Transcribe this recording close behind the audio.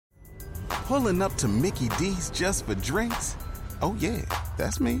Pulling up to Mickey D's just for drinks? Oh yeah,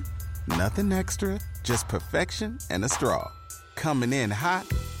 that's me. Nothing extra, just perfection and a straw. Coming in hot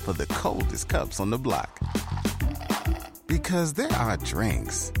for the coldest cups on the block. Because there are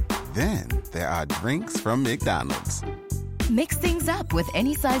drinks. Then there are drinks from McDonald's. Mix things up with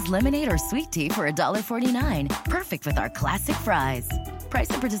any size lemonade or sweet tea for $1.49. Perfect with our classic fries. Price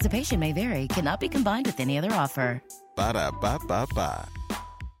and participation may vary. Cannot be combined with any other offer. Ba-da-ba-ba-ba.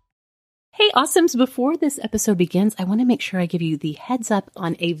 Hey, Awesomes, before this episode begins, I want to make sure I give you the heads up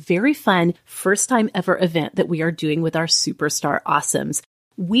on a very fun first time ever event that we are doing with our Superstar Awesomes.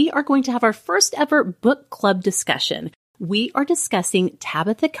 We are going to have our first ever book club discussion. We are discussing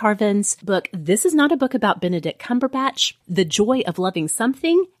Tabitha Carvin's book, This Is Not a Book About Benedict Cumberbatch, The Joy of Loving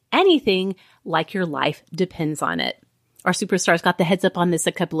Something, Anything, Like Your Life Depends on It. Our superstars got the heads up on this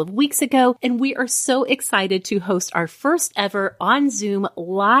a couple of weeks ago, and we are so excited to host our first ever on Zoom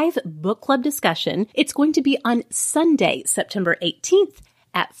live book club discussion. It's going to be on Sunday, September 18th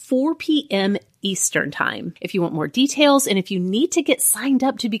at 4 p.m. Eastern Time. If you want more details and if you need to get signed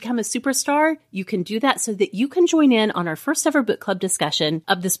up to become a superstar, you can do that so that you can join in on our first ever book club discussion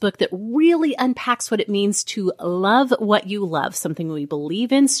of this book that really unpacks what it means to love what you love, something we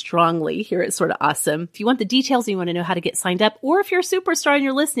believe in strongly here at Sorta Awesome. If you want the details and you want to know how to get signed up, or if you're a superstar and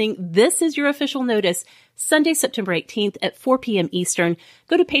you're listening, this is your official notice. Sunday, September 18th at 4 p.m. Eastern.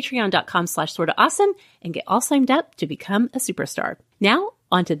 Go to patreon.com/sortaawesome and get all signed up to become a superstar. Now,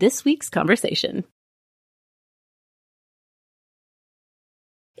 on to this week's conversation.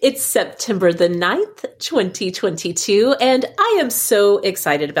 It's September the 9th, 2022, and I am so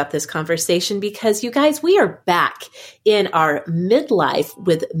excited about this conversation because, you guys, we are back in our Midlife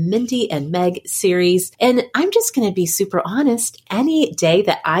with Mindy and Meg series, and I'm just going to be super honest. Any day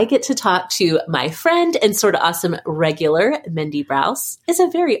that I get to talk to my friend and Sorta Awesome regular, Mindy Brouse, is a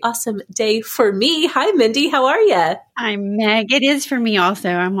very awesome day for me. Hi, Mindy. How are you? I'm Meg. It is for me also.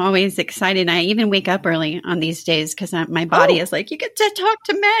 I'm always excited. I even wake up early on these days because my body is like, you get to talk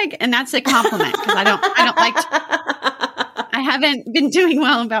to Meg. And that's a compliment because I don't like I haven't been doing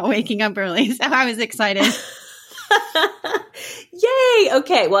well about waking up early. So I was excited. Yay.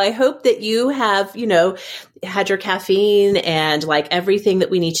 Okay. Well, I hope that you have, had your caffeine and like everything that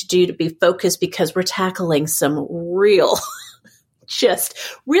we need to do to be focused, because we're tackling some real, just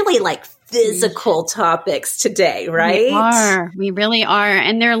really like physical topics today, right? We really are.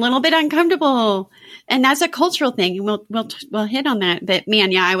 And they're a little bit uncomfortable. And that's a cultural thing. We'll hit on that. But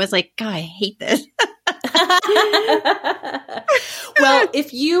man, yeah, I was like, God, I hate this. Well,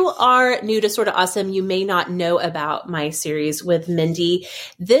 if you are new to Sorta Awesome, you may not know about my series with Mindy.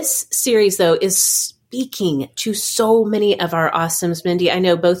 This series, though, is speaking to so many of our awesomes. Mindy, I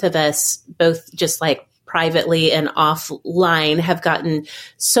know both of us, both just like privately and offline, have gotten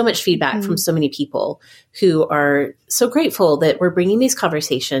so much feedback from so many people who are so grateful that we're bringing these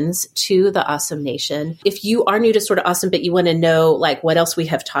conversations to the Awesome Nation. If you are new to Sorta Awesome, but you want to know like what else we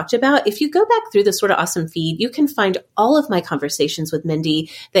have talked about, if you go back through the Sorta Awesome feed, you can find all of my conversations with Mindy.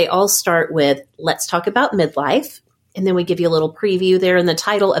 They all start with, let's talk about midlife. And then we give you a little preview there in the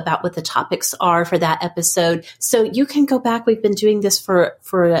title about what the topics are for that episode. So you can go back. We've been doing this for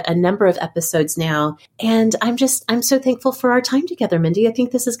a number of episodes now. And I'm so thankful for our time together, Mindy. I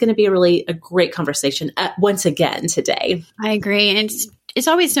think this is going to be a great conversation once again today. I agree. And it's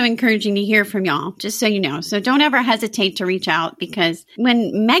always so encouraging to hear from y'all, just so you know. So don't ever hesitate to reach out, because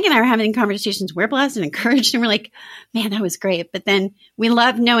when Meg and I are having conversations, we're blessed and encouraged. And we're like, man, that was great. But then we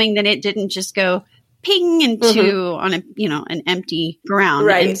love knowing that it didn't just go ping into on an empty ground.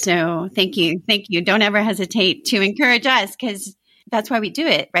 Right. And so thank you. Don't ever hesitate to encourage us, because that's why we do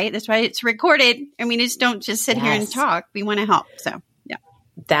it, right? That's why it's recorded. And we just don't just sit here and talk. We want to help. So yeah.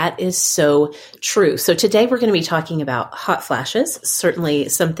 That is so true. So today we're going to be talking about hot flashes, certainly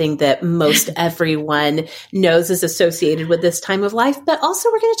something that most everyone knows is associated with this time of life, but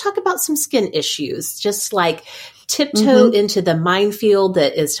also we're going to talk about some skin issues, just like tiptoe into the minefield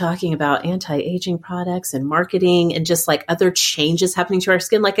that is talking about anti-aging products and marketing and just like other changes happening to our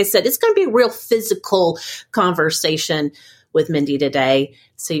skin. Like I said, it's going to be a real physical conversation with Mindy today.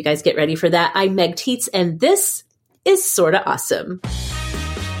 So you guys get ready for that. I'm Meg Tietz, and this is Sorta Awesome.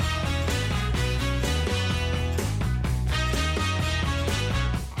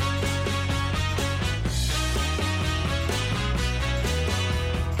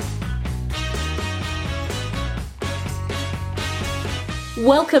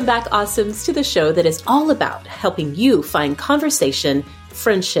 Welcome back, Awesomes, to the show that is all about helping you find conversation,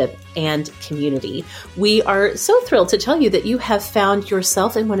 friendship, and community. We are so thrilled to tell you that you have found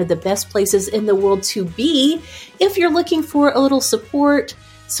yourself in one of the best places in the world to be if you're looking for a little support,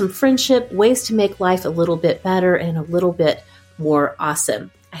 some friendship, ways to make life a little bit better and a little bit more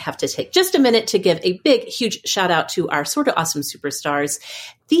awesome. I have to take just a minute to give a big, huge shout out to our Sort of Awesome Superstars.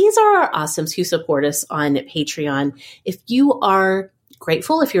 These are our awesomes who support us on Patreon. If you are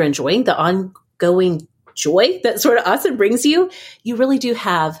grateful, if you're enjoying the ongoing joy that Sort of Awesome brings you, you really do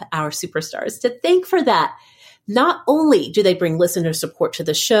have our superstars to thank for that. Not only do they bring listener support to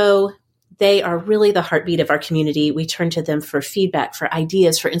the show, they are really the heartbeat of our community. We turn to them for feedback, for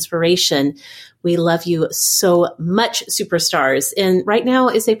ideas, for inspiration. We love you so much, superstars. And right now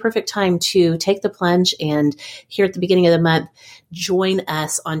is a perfect time to take the plunge and here at the beginning of the month, join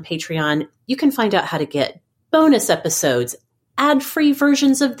us on Patreon. You can find out how to get bonus episodes, ad-free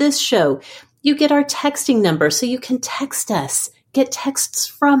versions of this show. You get our texting number so you can text us, get texts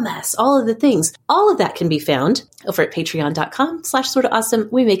from us, all of the things. All of that can be found over at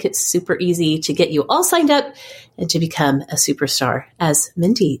patreon.com/sortaawesome. We make it super easy to get you all signed up and to become a superstar, as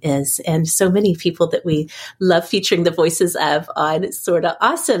Mindy is, and so many people that we love featuring the voices of on Sorta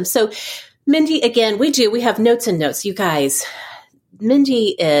Awesome. So Mindy, again, we have notes and notes. You guys,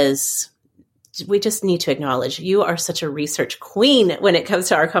 Mindy we just need to acknowledge you are such a research queen when it comes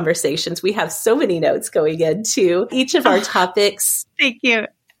to our conversations. We have so many notes going into each of our topics. Thank you.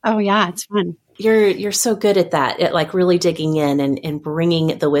 Oh yeah, it's fun. You're so good at that, at like really digging in and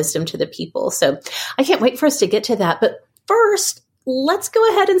bringing the wisdom to the people. So I can't wait for us to get to that. But first, let's go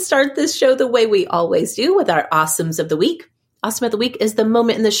ahead and start this show the way we always do with our Awesomes of the Week. Awesome of the Week is the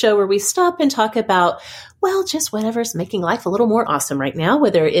moment in the show where we stop and talk about, well, just whatever's making life a little more awesome right now,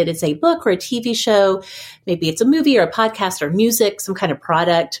 whether it is a book or a TV show, maybe it's a movie or a podcast or music, some kind of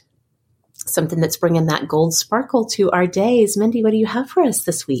product, something that's bringing that gold sparkle to our days. Mindy, what do you have for us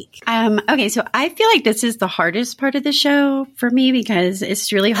this week? Okay, so I feel like this is the hardest part of the show for me because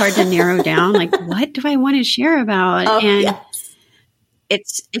it's really hard to narrow down, like, what do I want to share about? And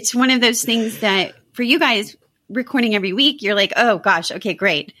yes. It's one of those things that for you guys, recording every week, you're like, oh gosh, okay,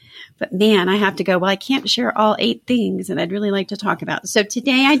 great. But man, I have to go, well, I can't share all 8 things that I'd really like to talk about. So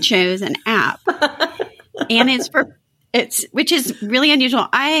today I chose an app and which is really unusual.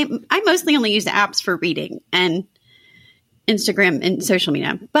 I mostly only use apps for reading and Instagram and social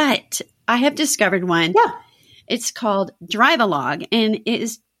media, but I have discovered one. Yeah. It's called Drive-A-Log, and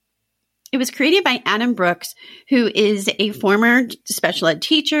it was created by Adam Brooks, who is a former special ed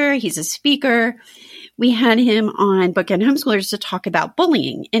teacher. He's a speaker. We had him on Book and Homeschoolers to talk about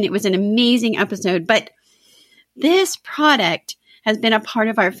bullying, and it was an amazing episode. But this product has been a part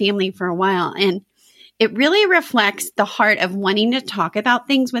of our family for a while, and it really reflects the heart of wanting to talk about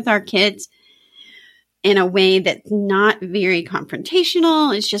things with our kids in a way that's not very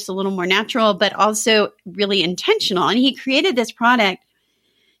confrontational. It's just a little more natural, but also really intentional. And he created this product,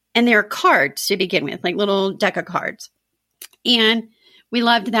 and they're cards to begin with, like little deck of cards. And we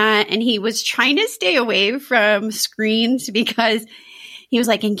loved that. And he was trying to stay away from screens because he was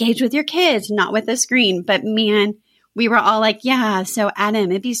like, engage with your kids, not with a screen. But man, we were all like, yeah, so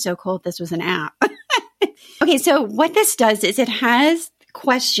Adam, it'd be so cool if this was an app. Okay, so what this does is it has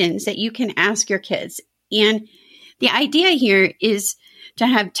questions that you can ask your kids. And the idea here is to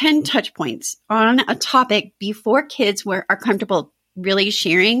have 10 touch points on a topic before kids are comfortable really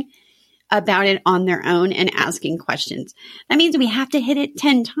sharing about it on their own and asking questions. That means we have to hit it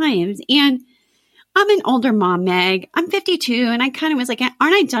 10 times. And I'm an older mom, Meg. I'm 52, and I kind of was like, aren't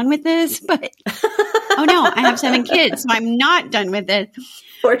I done with this? But oh no, I have 7 kids, so I'm not done with it.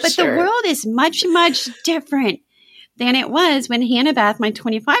 But sure. The world is much, much different than it was when Hannah Beth, my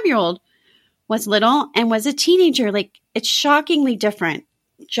 25-year-old, was little and was a teenager. Like, it's shockingly different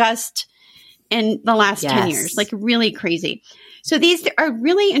just in the last 10 years, like really crazy. So these are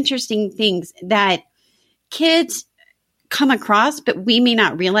really interesting things that kids come across, but we may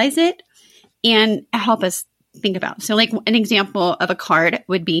not realize it and help us think about. So like an example of a card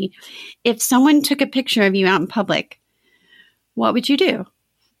would be if someone took a picture of you out in public, what would you do?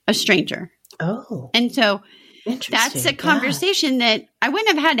 A stranger. Oh. And so that's a conversation that I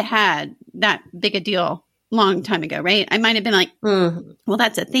wouldn't have had that big a deal long time ago, right? I might have been like, well,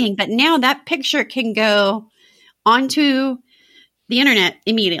 that's a thing. But now that picture can go onto the internet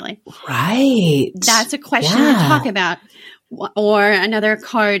immediately. Right. That's a question to talk about. Or another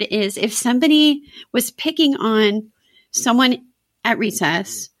card is if somebody was picking on someone at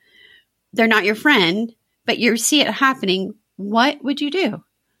recess, they're not your friend, but you see it happening, what would you do?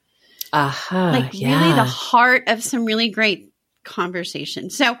 Like really the heart of some really great conversation.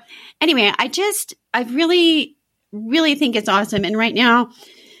 So anyway, I really, really think it's awesome. And right now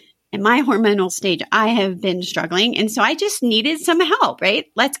in my hormonal stage, I have been struggling. And so I just needed some help, right?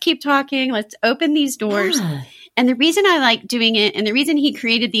 Let's keep talking. Let's open these doors And the reason I like doing it and the reason he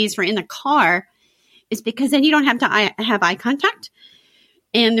created these for in the car is because then you don't have to have eye contact.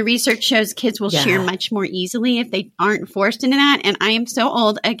 And the research shows kids will share much more easily if they aren't forced into that. And I am so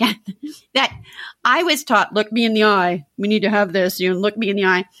old, again, that I was taught, look me in the eye. We need to have this. Look me in the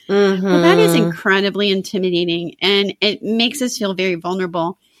eye. Mm-hmm. Well, that is incredibly intimidating. And it makes us feel very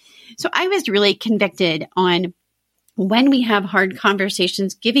vulnerable. So I was really convicted on when we have hard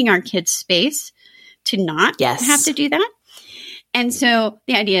conversations, giving our kids space to not have to do that. And so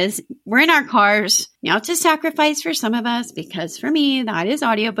the idea is we're in our cars. Now it's a sacrifice for some of us because for me, that is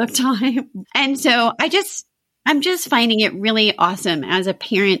audiobook time. And so I'm just finding it really awesome as a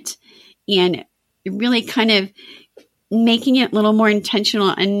parent and really kind of making it a little more intentional.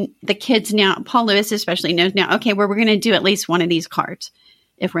 And the kids now, Paul Lewis especially knows now, okay, we're going to do at least one of these cards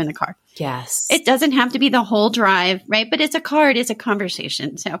if we're in the car. Yes. It doesn't have to be the whole drive, right? But it's a card, it's a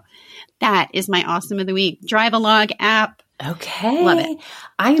conversation. So that is my awesome of the week. Drive-A-Log app. Okay. Love it.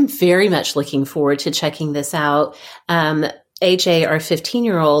 I am very much looking forward to checking this out. AJ, our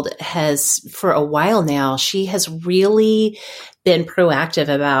 15-year-old, has for a while now, she has really been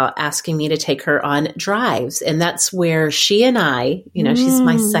proactive about asking me to take her on drives. And that's where she and I, she's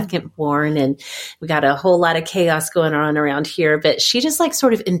my second born and we got a whole lot of chaos going on around here, but she just like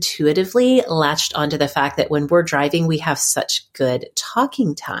sort of intuitively latched onto the fact that when we're driving, we have such good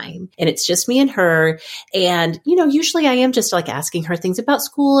talking time and it's just me and her. And, usually I am just like asking her things about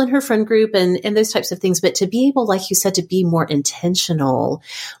school and her friend group and those types of things. But to be able, like you said, to be more intentional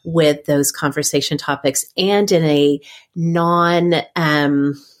with those conversation topics and in a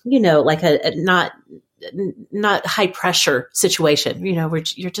like a not high pressure situation, where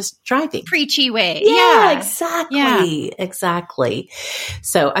you're just driving. Preachy way. Yeah, exactly. Yeah. Exactly.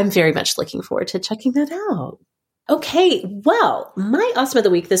 So I'm very much looking forward to checking that out. Okay. Well, my awesome of the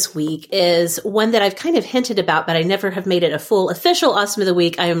week this week is one that I've kind of hinted about, but I never have made it a full official awesome of the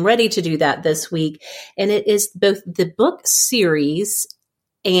week. I am ready to do that this week. And it is both the book series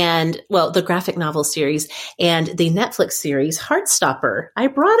and the graphic novel series and the Netflix series Heartstopper. I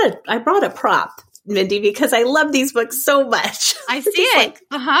brought a prop, Mindy, because I love these books so much. I see it.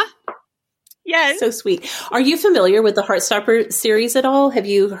 Yes. So sweet. Are you familiar with the Heartstopper series at all? Have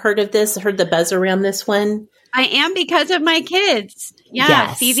you heard of this? Heard the buzz around this one? I am because of my kids. Yeah.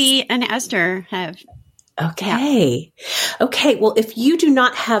 Yes. Phoebe and Esther have. Okay. Yeah. Okay. Well, if you do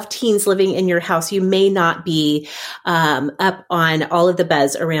not have teens living in your house, you may not be up on all of the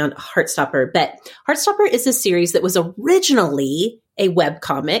buzz around Heartstopper. But Heartstopper is a series that was originally a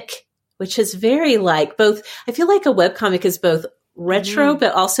webcomic, which is very like both. I feel like a webcomic is both retro,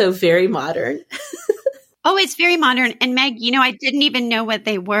 but also very modern. Oh, it's very modern. And Meg, I didn't even know what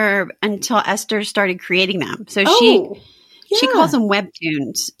they were until Esther started creating them. So she calls them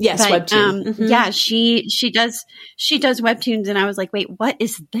webtoons. Yes, but, webtoon. Yeah, she does webtoons, and I was like, wait, what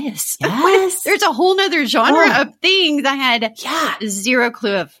is this? Yes, there's a whole nother genre of things I had zero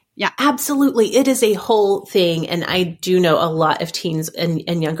clue of. Yeah, absolutely. It is a whole thing. And I do know a lot of teens and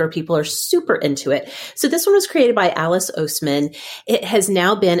younger people are super into it. So this one was created by Alice Oseman. It has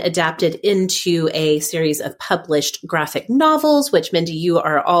now been adapted into a series of published graphic novels, which Mindy, you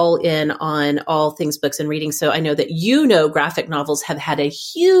are all in on all things books and reading. So I know that graphic novels have had a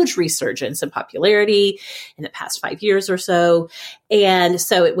huge resurgence in popularity in the past 5 years or so. And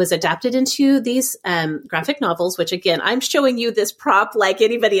so it was adapted into these graphic novels, which again, I'm showing you this prop like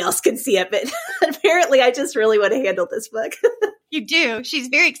anybody else can see it, but apparently I just really want to handle this book. You do. She's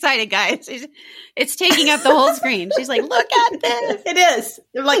very excited, guys. It's taking up the whole screen. She's like, look at this. It is.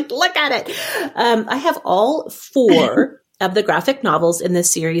 I'm like, look at it. I have all 4 of the graphic novels in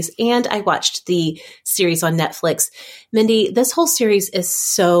this series, and I watched the series on Netflix. Mindy, this whole series is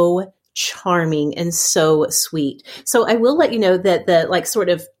so charming and so sweet. So I will let you know that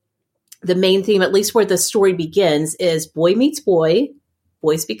the main theme, at least where the story begins, is boy meets boy,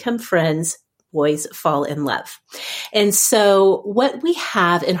 boys become friends, boys fall in love. And so what we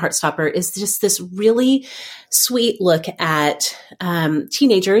have in Heartstopper is just this really sweet look at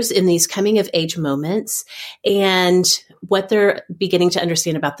teenagers in these coming of age moments and what they're beginning to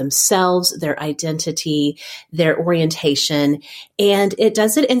understand about themselves, their identity, their orientation. And it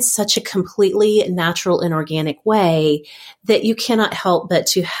does it in such a completely natural and organic way that you cannot help but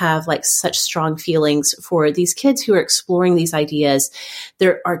to have like such strong feelings for these kids who are exploring these ideas.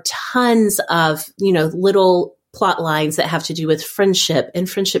 There are tons of, little plot lines that have to do with friendship and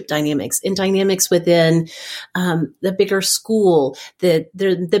friendship dynamics and dynamics within the bigger school.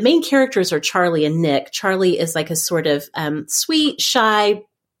 The main characters are Charlie and Nick. Charlie is like a sort of sweet, shy,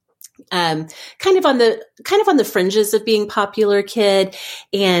 kind of on the fringes of being popular kid.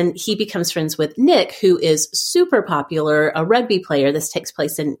 And he becomes friends with Nick, who is super popular, a rugby player. This takes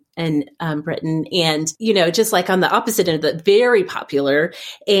place in Britain. And, just like on the opposite end of the very popular,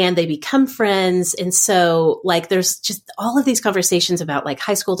 and they become friends. And so like, there's just all of these conversations about like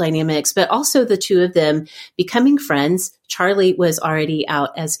high school dynamics, but also the two of them becoming friends. Charlie was already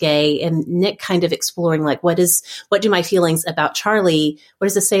out as gay, and Nick kind of exploring like, what do my feelings about Charlie? What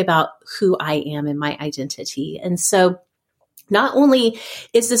does it say about who I am and my identity? And so not only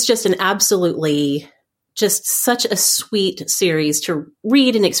is this just an absolutely just such a sweet series to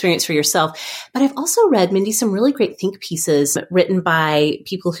read and experience for yourself, but I've also read, Mindy, some really great think pieces written by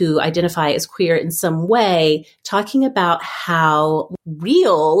people who identify as queer in some way, talking about how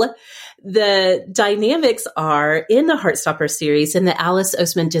real the dynamics are in the Heartstopper series, and that Alice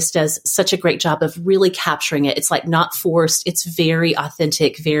Oseman just does such a great job of really capturing it. It's like not forced. It's very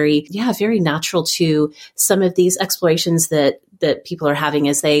authentic, very natural to some of these explorations that people are having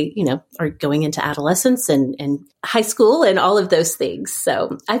as they, are going into adolescence and high school and all of those things.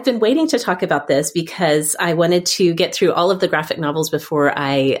 So I've been waiting to talk about this because I wanted to get through all of the graphic novels before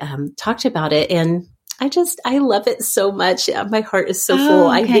I talked about it. And I love it so much. My heart is so full.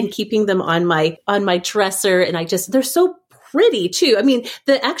 Okay. I've been keeping them on my dresser, and they're so pretty too. I mean,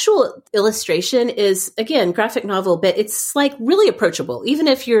 the actual illustration is, again, graphic novel, but it's like really approachable. Even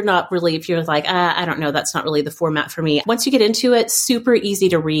if you're like, I don't know, that's not really the format for me. Once you get into it, super easy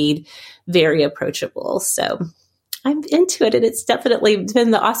to read, very approachable. So I'm into it, and it's definitely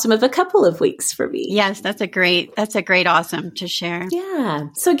been the awesome of a couple of weeks for me. Yes, that's a great awesome to share. Yeah.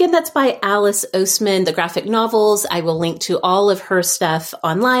 So again, that's by Alice Oseman, the graphic novels. I will link to all of her stuff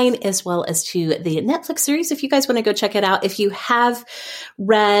online, as well as to the Netflix series if you guys want to go check it out. If you have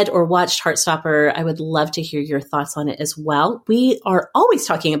read or watched Heartstopper, I would love to hear your thoughts on it as well. We are always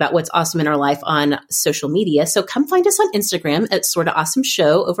talking about what's awesome in our life on social media. So come find us on Instagram at Sorta Awesome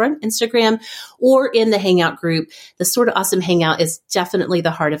Show over on Instagram, or in the Hangout group. The Sorta Awesome Hangout is definitely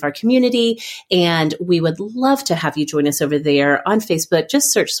the heart of our community, and we would love to have you join us over there on Facebook.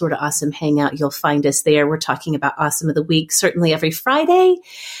 Just search Sorta Awesome Hangout. You'll find us there. We're talking about Awesome of the Week, certainly every Friday,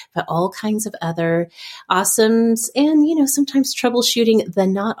 but all kinds of other awesomes and, sometimes troubleshooting the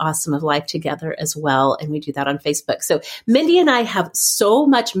not awesome of life together as well. And we do that on Facebook. So Mindy and I have so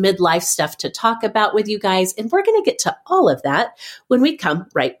much midlife stuff to talk about with you guys, and we're going to get to all of that when we come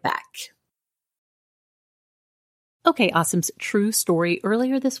right back. Okay, Awesome's true story.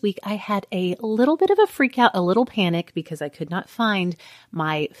 Earlier this week, I had a little bit of a freak out, a little panic, because I could not find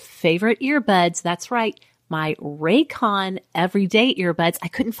my favorite earbuds. That's right, my Raycon everyday earbuds. I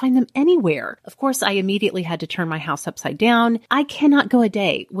couldn't find them anywhere. Of course, I immediately had to turn my house upside down. I cannot go a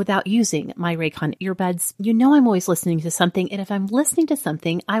day without using my Raycon earbuds. I'm always listening to something, and if I'm listening to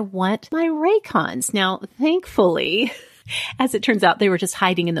something, I want my Raycons. Now, thankfully, as it turns out, they were just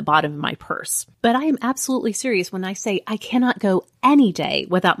hiding in the bottom of my purse. But I am absolutely serious when I say I cannot go any day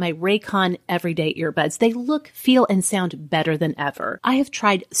without my Raycon everyday earbuds. They look, feel, and sound better than ever. I have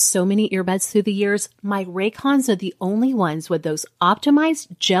tried so many earbuds through the years. My Raycons are the only ones with those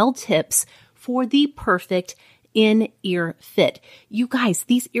optimized gel tips for the perfect in-ear fit. You guys,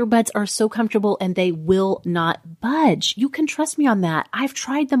 these earbuds are so comfortable, and they will not budge. You can trust me on that. I've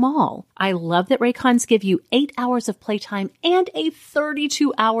tried them all. I love that Raycons give you 8 hours of playtime and a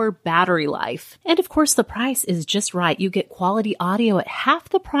 32-hour battery life. And of course, the price is just right. You get quality audio at half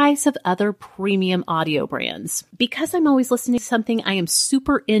the price of other premium audio brands. Because I'm always listening to something, I am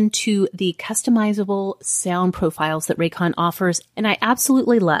super into the customizable sound profiles that Raycon offers, and I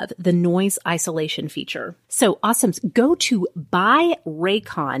absolutely love the noise isolation feature. So awesomes, go to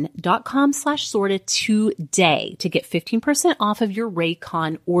buyraycon.com/sorta today to get 15% off of your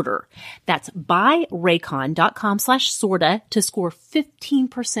Raycon order. That's buyraycon.com/sorta to score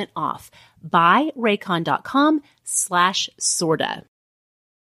 15% off. buyraycon.com/sorta.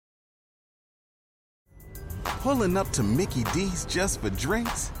 Pulling up to Mickey D's just for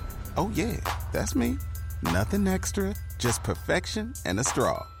drinks? Oh yeah, that's me. Nothing extra, just perfection and a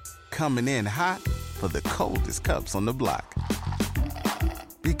straw. Coming in hot for the coldest cups on the block.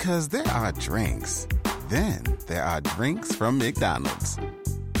 Because there are drinks. Then there are drinks from McDonald's.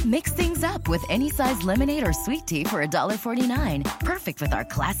 Mix things up with any size lemonade or sweet tea for $1.49. Perfect with our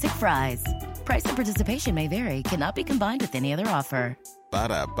classic fries. Price and participation may vary. Cannot be combined with any other offer.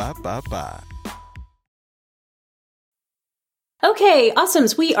 Ba-da-ba-ba-ba. Okay,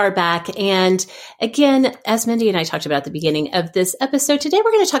 awesomes, we are back. And again, as Mindy and I talked about at the beginning of this episode, today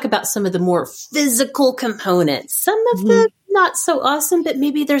we're going to talk about some of the more physical components. Some of the not so awesome, but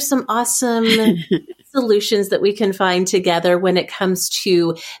maybe there's some awesome solutions that we can find together when it comes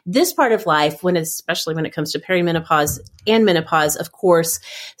to this part of life, especially when it comes to perimenopause and menopause. Of course,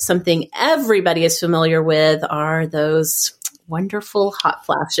 something everybody is familiar with are those wonderful hot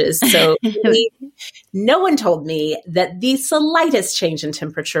flashes. So no one told me that the slightest change in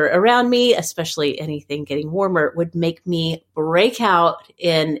temperature around me, especially anything getting warmer, would make me break out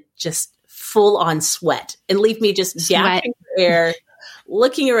in just full on sweat and leave me just gasping for air,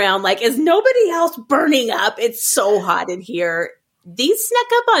 looking around like, is nobody else burning up? It's so hot in here. These snuck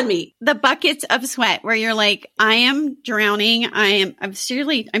up on me. The buckets of sweat where you're like, I am drowning. I'm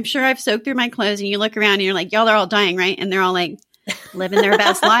sure I've soaked through my clothes, and you look around and you're like, y'all are all dying, right? And they're all like living their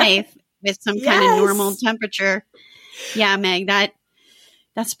best life with some kind of normal temperature. Yeah, Meg,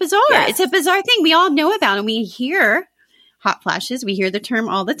 that's bizarre. Yes. It's a bizarre thing we all know about, and we hear hot flashes. We hear the term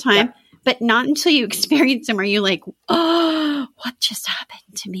all the time, but not until you experience them are you like, oh, what just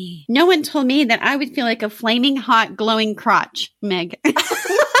happened to me? No one told me that I would feel like a flaming hot, glowing crotch, Meg.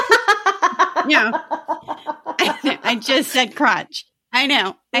 No, I just said crotch. I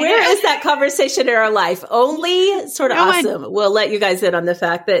know. Where is that conversation in our life? Only Sort of Awesome will let you guys in on the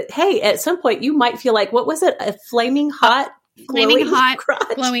fact that, hey, at some point you might feel like, what was it? A flaming hot, glowing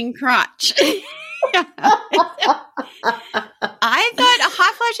crotch. I thought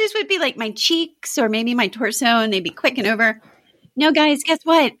hot flashes would be like my cheeks or maybe my torso, and they'd be quick and over. No, guys, guess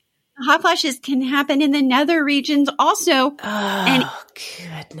what? Hot flashes can happen in the nether regions also. Oh, and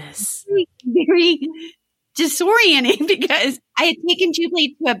goodness. Very disorienting because I had taken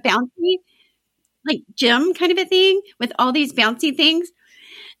Jubilee to a bouncy, like gym kind of a thing with all these bouncy things.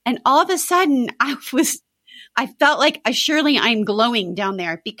 And all of a sudden I felt like surely I'm glowing down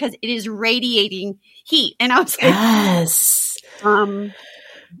there because it is radiating heat. And I was like, yes,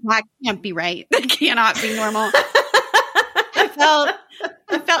 that can't be right. That cannot be normal.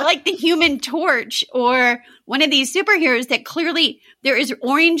 I felt like the Human Torch or one of these superheroes that clearly there is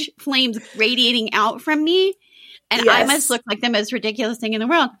orange flames radiating out from me. And I must look like the most ridiculous thing in the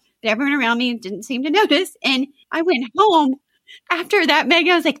world. But everyone around me didn't seem to notice. And I went home after that, Meg.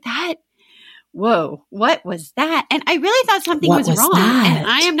 I was like, whoa, what was that? And I really thought something was wrong. That? And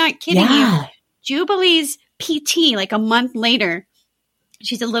I am not kidding you. Jubilee's PT, like a month later,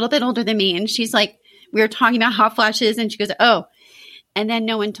 she's a little bit older than me. And she's like, we were talking about hot flashes. And she goes, oh, and then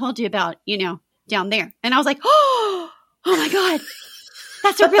no one told you about, down there. And I was like, oh my God,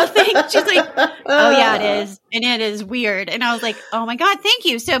 that's a real thing. She's like, oh yeah, it is. And it is weird. And I was like, oh my God, thank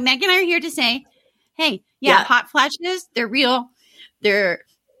you. So Meg and I are here to say, hey, hot flashes, they're real.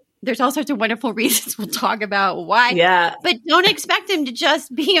 There's all sorts of wonderful reasons we'll talk about why. Yeah. But don't expect them to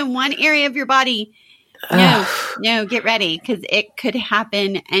just be in one area of your body. No, get ready because it could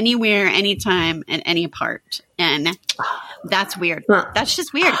happen anywhere, anytime, at any part. And that's weird. That's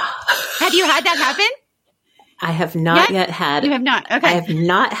just weird. Have you had that happen? I have not yet had. You have not? Okay. I have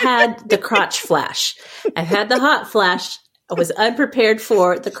not had the crotch flash. I've had the hot flash. I was unprepared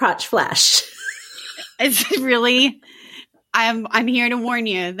for the crotch flash. It's really... I'm here to warn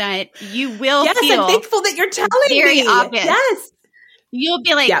you that you will feel. Yes, I'm thankful that you're telling me. Very obvious. Yes. You'll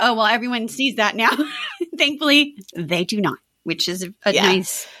be like, oh, well, everyone sees that now. Thankfully, they do not, which is a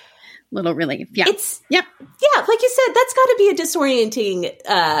nice little relief. Yeah. Like you said, that's got to be a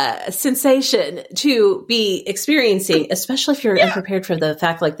disorienting sensation to be experiencing, especially if you're unprepared for the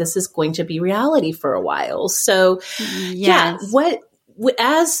fact like this is going to be reality for a while. So,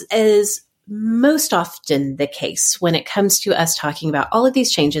 as is most often the case when it comes to us talking about all of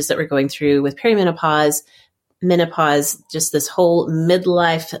these changes that we're going through with perimenopause, menopause, just this whole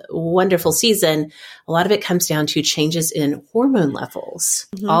midlife wonderful season, a lot of it comes down to changes in hormone levels.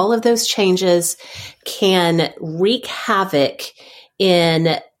 Mm-hmm. All of those changes can wreak havoc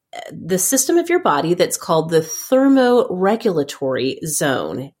in the system of your body that's called the thermoregulatory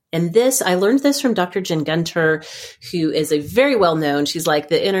zone. And I learned this from Dr. Jen Gunter, who is a very well-known, she's like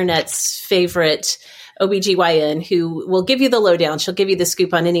the internet's favorite OBGYN who will give you the lowdown. She'll give you the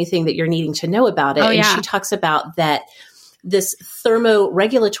scoop on anything that you're needing to know about it. And she talks about that this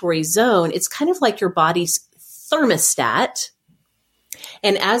thermoregulatory zone, it's kind of like your body's thermostat.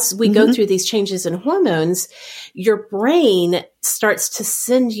 And as we go through these changes in hormones, your brain starts to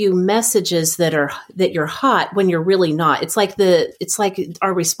send you messages that you're hot when you're really not. It's like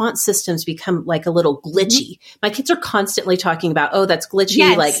our response systems become like a little glitchy. My kids are constantly talking about, oh, that's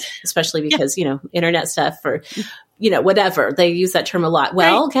glitchy, like especially because, internet stuff or whatever. They use that term a lot.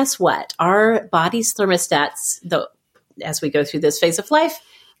 Well, guess what? Our body's thermostats, as we go through this phase of life,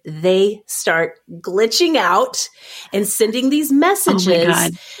 they start glitching out and sending these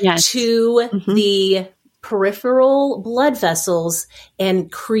messages to the peripheral blood vessels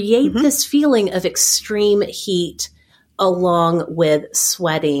and create this feeling of extreme heat along with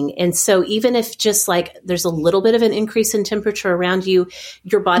sweating. And so even if just like there's a little bit of an increase in temperature around you,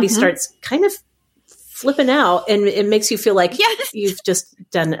 your body starts kind of flipping out, and it makes you feel like you've just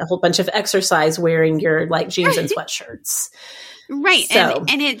done a whole bunch of exercise wearing your like jeans and sweatshirts. Right. So,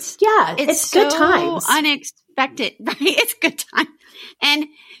 and it's good times. Unexpected, right? It's good time. And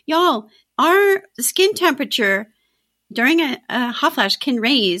y'all, our skin temperature during a hot flash can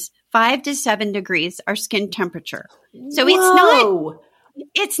raise 5 to 7 degrees, our skin temperature. So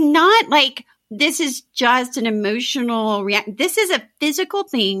it's not like this is just an emotional reaction. This is a physical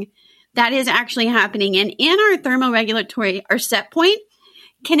thing that is actually happening. And in our thermoregulatory, our set point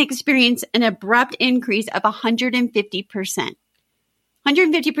can experience an abrupt increase of 150%.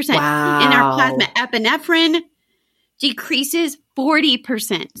 150%. Wow. In our plasma, epinephrine decreases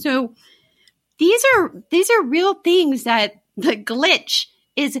 40%. So these are real things that the glitch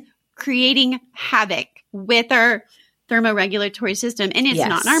is creating havoc with our thermoregulatory system. And it's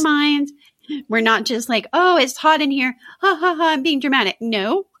not in our minds. We're not just like, oh, it's hot in here. Ha ha ha, I'm being dramatic.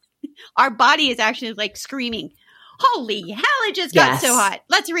 No, our body is actually like screaming, holy hell, it just got so hot.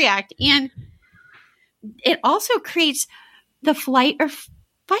 Let's react. And it also creates the flight or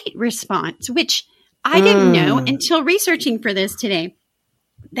fight response, which I didn't know until researching for this today,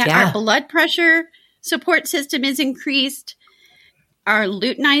 that our blood pressure support system is increased. Our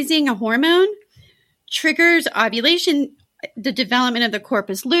luteinizing, a hormone, triggers ovulation, the development of the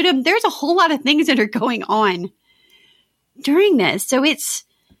corpus luteum. There's a whole lot of things that are going on during this. So it's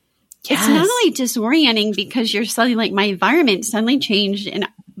not only disorienting because you're suddenly like, my environment suddenly changed,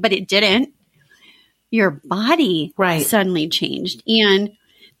 but it didn't. Your body suddenly changed. And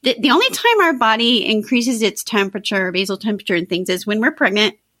the only time our body increases its temperature, basal temperature and things is when we're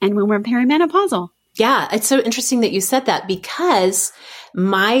pregnant and when we're perimenopausal. Yeah, it's so interesting that you said that, because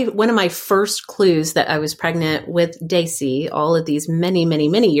one of my first clues that I was pregnant with Daisy, all of these many, many,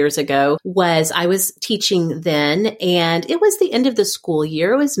 many years ago, was I was teaching then, and it was the end of the school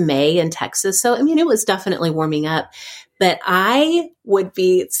year. It was May in Texas. So, I mean, it was definitely warming up. But I would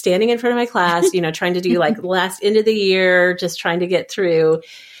be standing in front of my class, trying to do like the last end of the year, just trying to get through.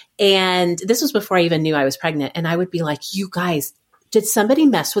 And this was before I even knew I was pregnant. And I would be like, you guys, did somebody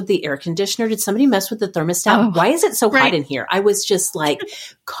mess with the air conditioner? Did somebody mess with the thermostat? Why is it so hot in here? I was just like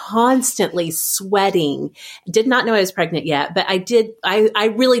constantly sweating. Did not know I was pregnant yet, but I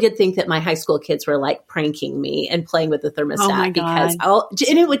really did think that my high school kids were like pranking me and playing with the thermostat because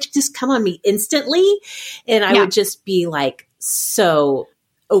and it would just come on me instantly. And I would just be like so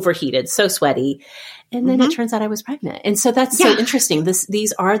overheated, so sweaty. And then it turns out I was pregnant. And so that's so interesting.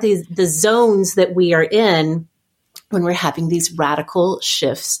 These are the zones that we are in when we're having these radical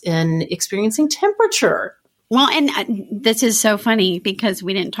shifts in experiencing temperature. Well, and this is so funny because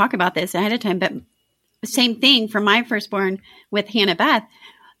we didn't talk about this ahead of time, but same thing for my firstborn with Hannah Beth.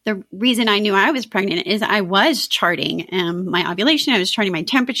 The reason I knew I was pregnant is I was charting my ovulation. I was charting my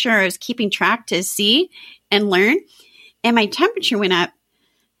temperature. I was keeping track to see and learn. And my temperature went up.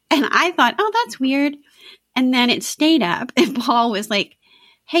 And I thought, oh, that's weird. And then it stayed up. And Paul was like,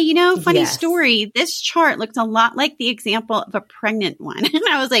 hey, funny story. This chart looks a lot like the example of a pregnant one. And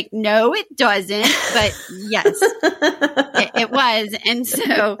I was like, no, it doesn't. But yes, it was. And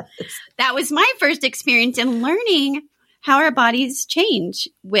so that was my first experience in learning how our bodies change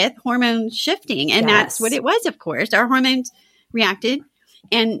with hormone shifting. And that's what it was, of course. Our hormones reacted,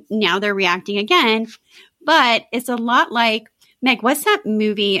 and now they're reacting again. But it's a lot like, Meg, what's that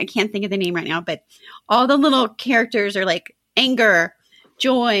movie? I can't think of the name right now, but all the little characters are like anger,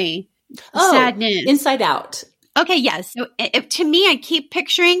 joy, sadness. Inside Out. Okay, yes. So to me, I keep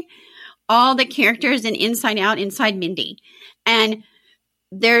picturing all the characters in Inside Out inside Mindy. And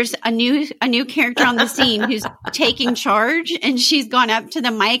there's a new character on the scene who's taking charge, and she's gone up to the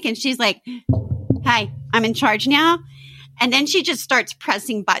mic and she's like, hi, I'm in charge now. And then she just starts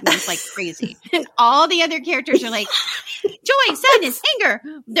pressing buttons like crazy. And all the other characters are like, joy, sadness, anger.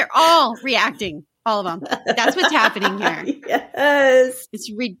 They're all reacting. All of them. That's what's happening here. Yes.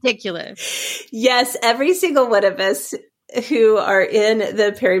 It's ridiculous. Yes. Every single one of us who are in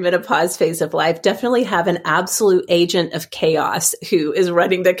the perimenopause phase of life definitely have an absolute agent of chaos who is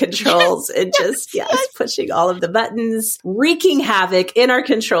running the controls and just pushing all of the buttons, wreaking havoc in our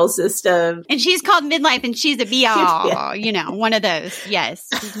control system. And she's called midlife, and she's a be-all, one of those. Yes,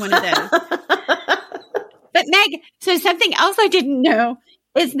 she's one of those. But Meg, so something else I didn't know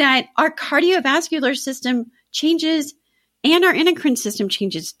is that our cardiovascular system changes and our endocrine system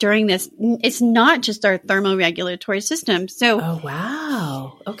changes during this. It's not just our thermoregulatory system. So, oh,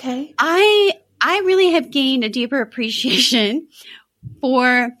 wow. Okay. I I really have gained a deeper appreciation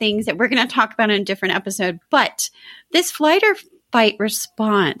for things that we're going to talk about in a different episode. But this flight or fight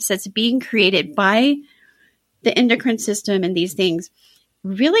response that's being created by the endocrine system and these things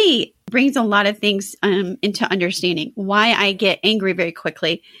really brings a lot of things into understanding why I get angry very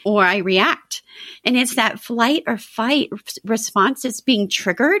quickly or I react. And it's that flight or fight response that's being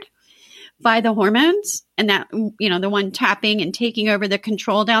triggered by the hormones and that, the one tapping and taking over the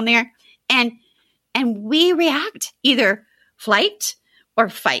control down there. And we react either flight or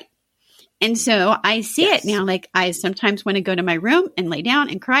fight. And so I see it now. Like I sometimes want to go to my room and lay down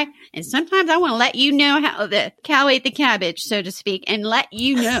and cry. And sometimes I want to let you know how the cow ate the cabbage, so to speak, and let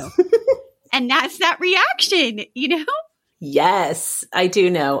you know. And that's that reaction, Yes, I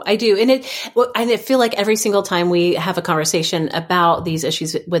do know. I do. And I feel like every single time we have a conversation about these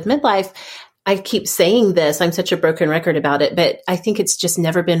issues with midlife, I keep saying this, I'm such a broken record about it, but I think it's just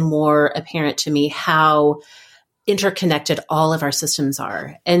never been more apparent to me how interconnected all of our systems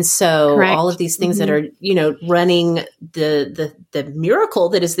are. And so Correct. All of these things that are, running the miracle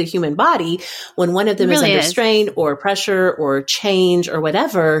that is the human body, when one of them is under strain or pressure or change or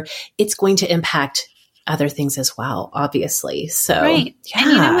whatever, it's going to impact other things as well, obviously. So, right.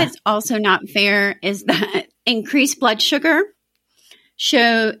 Yeah. And what's also not fair is that increased blood sugar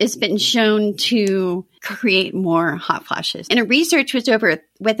has been shown to create more hot flashes. And a research was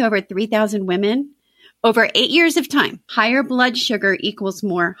with over 3,000 women over 8 years of time. Higher blood sugar equals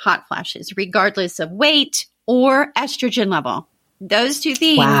more hot flashes, regardless of weight or estrogen level. Those two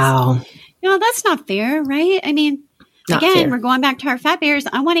things. Wow. That's not fair, right? I mean, Not again, fair. we're going back to our fat bears.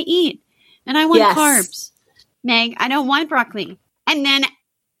 I want to eat and I want carbs. Meg, I don't want broccoli. And then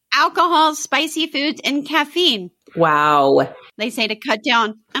alcohol, spicy foods, and caffeine. Wow. They say to cut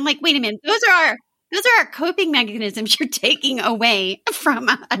down. I'm like, wait a minute. Those are our coping mechanisms you're taking away from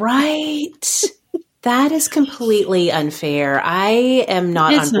us. Right. That is completely unfair. I am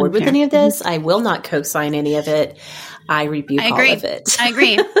not on board with any of this. I will not co-sign any of it. I rebuke all of it. I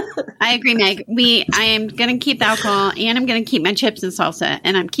agree. I agree, Meg. I am going to keep the alcohol and I'm going to keep my chips and salsa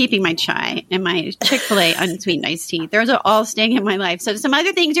and I'm keeping my chai and my Chick-fil-A unsweetened iced tea. Those are all staying in my life. So some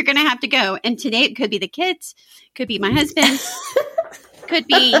other things are going to have to go. And today it could be the kids, could be my husband, could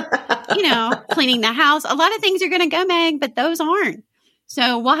be, cleaning the house. A lot of things are going to go, Meg, but those aren't.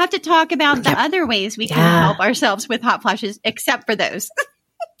 So we'll have to talk about the other ways we can help ourselves with hot flashes, except for those.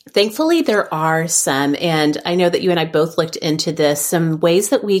 Thankfully, there are some, and I know that you and I both looked into this, some ways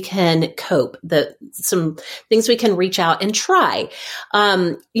that we can cope, some things we can reach out and try.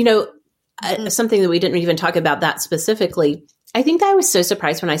 Something that we didn't even talk about that specifically. I think that I was so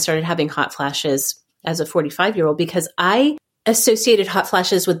surprised when I started having hot flashes as a 45-year-old because I associated hot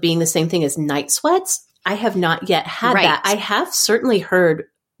flashes with being the same thing as night sweats. I have not yet had that. I have certainly heard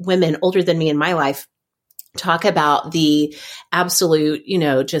women older than me in my life talk about the absolute,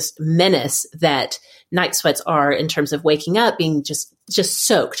 just menace that night sweats are in terms of waking up, being just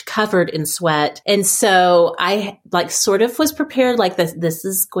soaked, covered in sweat. And so I sort of was prepared, this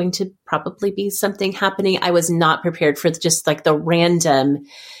is going to probably be something happening. I was not prepared for just the random,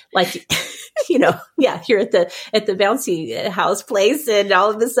 you're at the bouncy house place and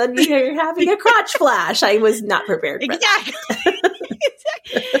all of a sudden you're having a crotch flash. I was not prepared for that.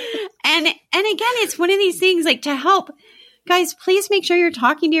 Exactly. And again, it's one of these things to help guys, please make sure you're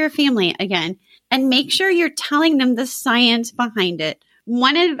talking to your family again and make sure you're telling them the science behind it.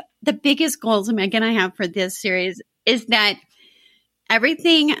 One of the biggest goals Meg and I have for this series is that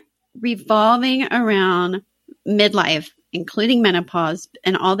everything revolving around midlife, including menopause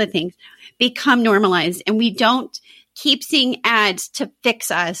and all the things, become normalized. And we don't keep seeing ads to fix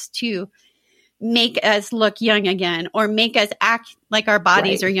us, to make us look young again or make us act like our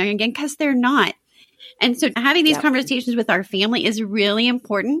bodies are young again, because they're not. And so having these conversations with our family is really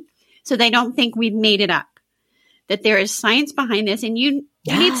important so they don't think we've made it up, that there is science behind this and you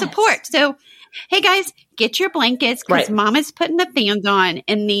need support. So, hey guys, get your blankets because mama's putting the fans on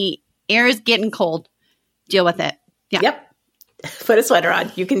and the air is getting cold. Deal with it. Yeah. Yep. Put a sweater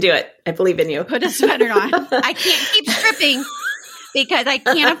on. You can do it. I believe in you. Put a sweater on. I can't keep stripping because I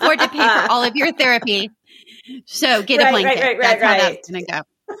can't afford to pay for all of your therapy. So get a blanket. That's how that's going to go.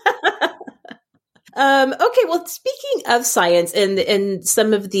 Okay. Well, speaking of science and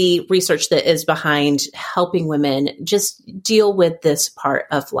some of the research that is behind helping women just deal with this part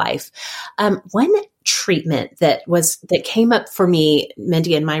of life, one treatment that came up for me,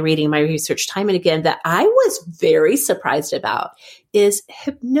 Mindy, in my reading, my research time and again, that I was very surprised about is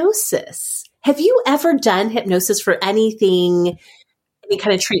hypnosis. Have you ever done hypnosis for anything, any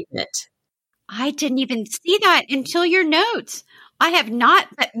kind of treatment? I didn't even see that until your notes. I have not,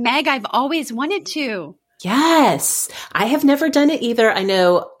 but Meg, I've always wanted to. Yes. I have never done it either. I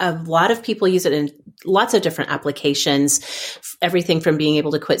know a lot of people use it in lots of different applications, everything from being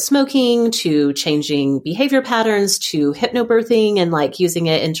able to quit smoking to changing behavior patterns to hypnobirthing and like using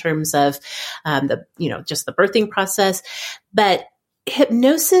it in terms of just the birthing process. But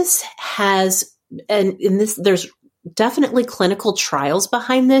hypnosis has, and in this, there's definitely clinical trials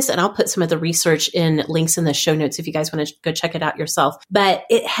behind this. And I'll put some of the research in links in the show notes if you guys want to go check it out yourself. But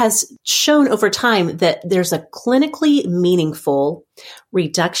it has shown over time that there's a clinically meaningful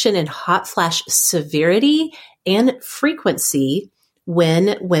reduction in hot flash severity and frequency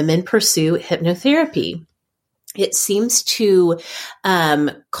when women pursue hypnotherapy. It seems to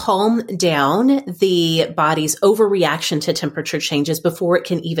calm down the body's overreaction to temperature changes before it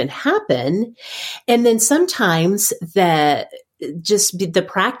can even happen. And then sometimes the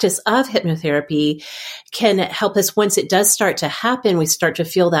practice of hypnotherapy can help us once it does start to happen, we start to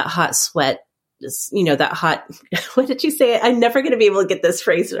feel that hot sweat, that hot, what did you say? I'm never going to be able to get this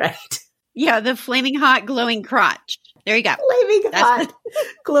phrase right. Yeah, the flaming hot glowing crotch. There you go. Flaming hot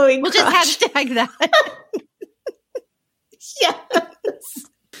glowing crotch. We'll just hashtag that. Yes.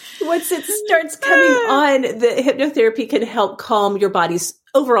 Once it starts coming on, the hypnotherapy can help calm your body's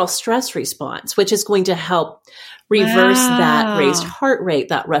overall stress response, which is going to help reverse that raised heart rate,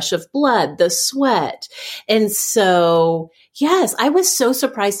 that rush of blood, the sweat. And so, yes, I was so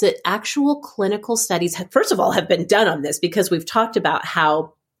surprised that actual clinical studies first of all, have been done on this because we've talked about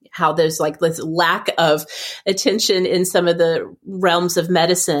how there's like this lack of attention in some of the realms of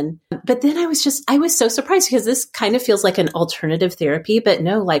medicine. But then I was so surprised because this kind of feels like an alternative therapy, but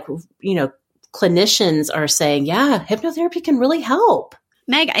no, clinicians are saying, yeah, hypnotherapy can really help.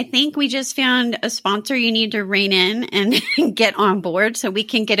 Meg, I think we just found a sponsor you need to rein in and get on board so we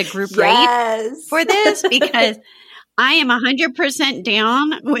can get a group rate for this because I am 100%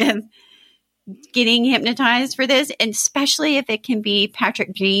 down with getting hypnotized for this, and especially if it can be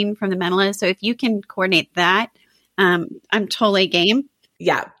Patrick Jean from The Mentalist. So if you can coordinate that, I'm totally game.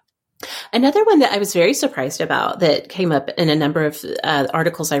 Yeah. Another one that I was very surprised about that came up in a number of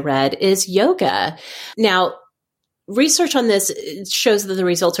articles I read is yoga. Now, research on this shows that the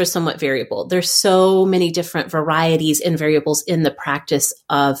results are somewhat variable. There's so many different varieties and variables in the practice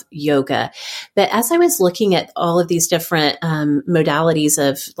of yoga. But as I was looking at all of these different modalities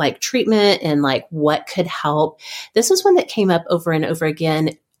of like treatment and like what could help, this was one that came up over and over again.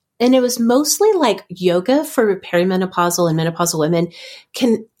 And it was mostly like yoga for perimenopausal and menopausal women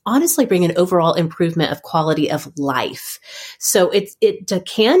can honestly bring an overall improvement of quality of life. So it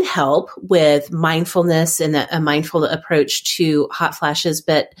can help with mindfulness and a mindful approach to hot flashes,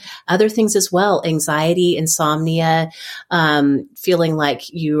 but other things as well, anxiety, insomnia, feeling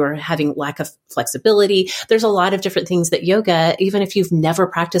like you are having lack of flexibility. There's a lot of different things that yoga, even if you've never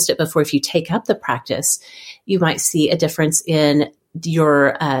practiced it before, if you take up the practice, you might see a difference in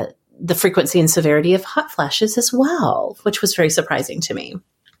your, the frequency and severity of hot flashes as well, which was very surprising to me.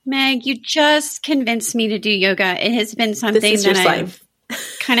 Meg, you just convinced me to do yoga. It has been something that I've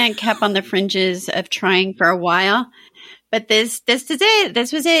kind of kept on the fringes of trying for a while. But this is it.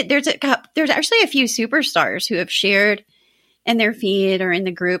 This was it. There's actually a few superstars who have shared in their feed or in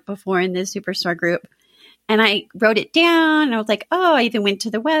the group before, in the superstar group. And I wrote it down. And I was like, oh, I even went to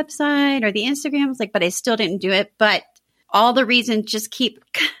the website or the Instagram. I was like, but I still didn't do it. But all the reasons just keep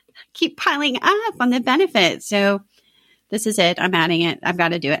piling up on the benefits. So this is it. I'm adding it. I've got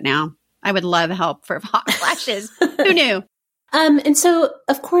to do it now. I would love help for hot flashes. Who knew? And so,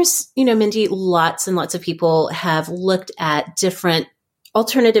 of course, Mindy, lots and lots of people have looked at different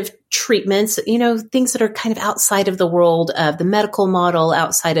alternative treatments, things that are kind of outside of the world of the medical model,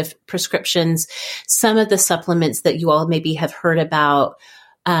 outside of prescriptions. Some of the supplements that you all maybe have heard about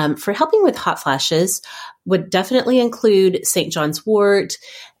for helping with hot flashes would definitely include St. John's wort.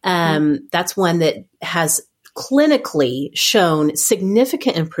 That's one that has clinically shown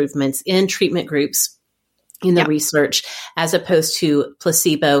significant improvements in treatment groups in the research as opposed to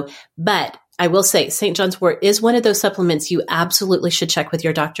placebo. But I will say St. John's wort is one of those supplements you absolutely should check with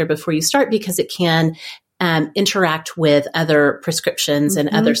your doctor before you start because it can interact with other prescriptions and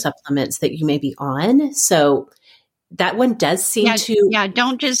other supplements that you may be on. So that one does seem to... Yeah,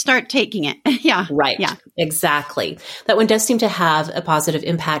 don't just start taking it. Yeah. Right. Yeah. Exactly. That one does seem to have a positive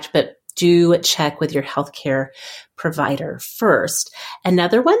impact, but do check with your healthcare provider first.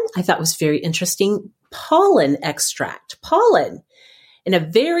 Another one I thought was very interesting, pollen extract. Pollen. In a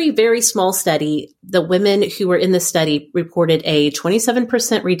very, very small study, the women who were in the study reported a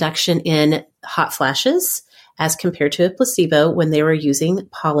 27% reduction in hot flashes as compared to a placebo when they were using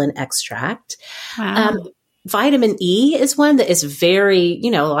pollen extract. Wow. Vitamin E is one that is very,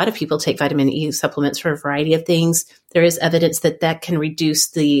 a lot of people take vitamin E supplements for a variety of things. There is evidence that that can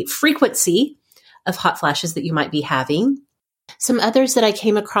reduce the frequency of hot flashes that you might be having. Some others that I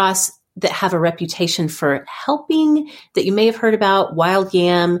came across that have a reputation for helping that you may have heard about, wild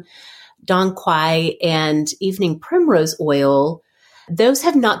yam, dong quai, and evening primrose oil. Those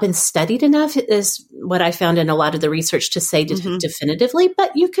have not been studied enough, is what I found in a lot of the research to say definitively,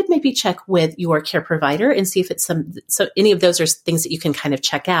 but you could maybe check with your care provider and see if it's so any of those are things that you can kind of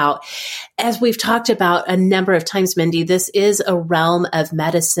check out. As we've talked about a number of times, Mindy, this is a realm of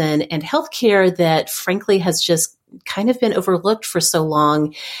medicine and healthcare that frankly has just kind of been overlooked for so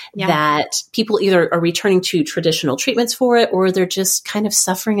long that people either are returning to traditional treatments for it or they're just kind of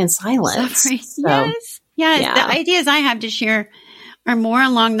suffering in silence. So, yes. The ideas I have to share are more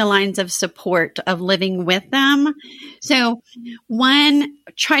along the lines of support, of living with them. So one,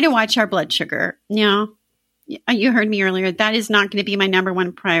 try to watch our blood sugar. Now, you heard me earlier, that is not going to be my number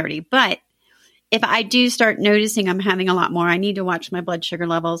one priority. But if I do start noticing I'm having a lot more, I need to watch my blood sugar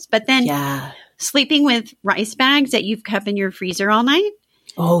levels. But then sleeping with rice bags that you've kept in your freezer all night.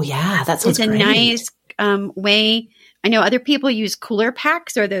 Oh, yeah. That sounds great. It's a nice way. I know other people use cooler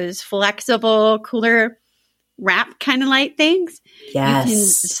packs or those flexible cooler wrap kind of light things. Yes. You can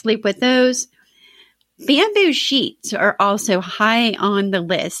sleep with those. Bamboo sheets are also high on the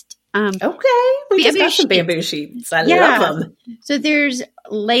list. Okay. We just got some bamboo sheets. I love them. So there's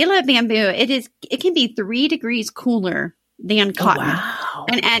Layla bamboo. It can be 3 degrees cooler than cotton. Oh, wow.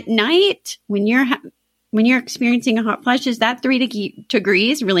 And at night, when you're experiencing a hot flashes, that 3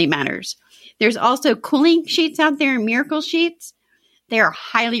 degrees really matters. There's also cooling sheets out there, Miracle sheets. They are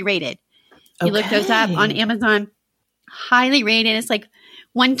highly rated. You look those up on Amazon. Highly rated. It's like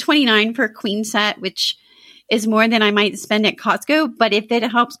 $129 for a queen set, which is more than I might spend at Costco. But if it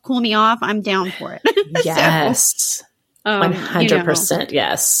helps cool me off, I'm down for it. Yes. 100%.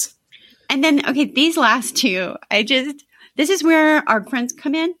 Yes. And then, these last two, this is where our friends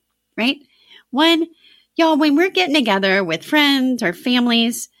come in, right? One, y'all, when we're getting together with friends or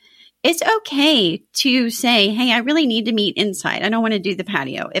families, it's okay to say, hey, I really need to meet inside. I don't want to do the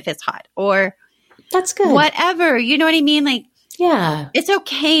patio if it's hot or that's good. Whatever. You know what I mean? Like, yeah, it's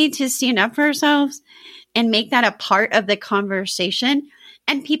okay to stand up for ourselves and make that a part of the conversation.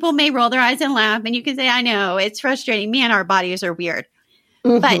 And people may roll their eyes and laugh and you can say, I know it's frustrating. Man, our bodies are weird,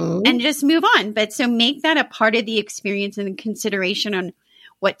 and just move on. But so make that a part of the experience and the consideration on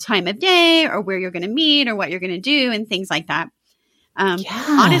what time of day or where you're going to meet or what you're going to do and things like that.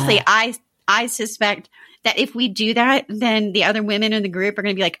 Honestly, I suspect that if we do that, then the other women in the group are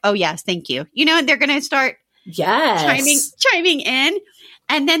going to be like, oh, yes, thank you. They're going to start chiming in.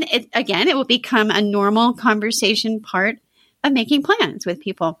 And then it will become a normal conversation part of making plans with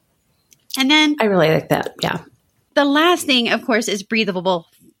people. And then I really like that. Yeah. The last thing, of course, is breathable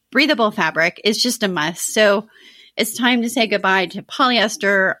fabric is just a must. So it's time to say goodbye to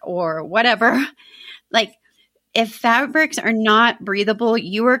polyester or whatever. Like, if fabrics are not breathable,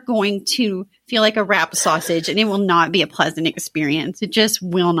 you are going to feel like a wrapped sausage and it will not be a pleasant experience. It just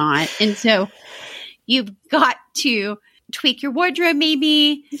will not. And so you've got to tweak your wardrobe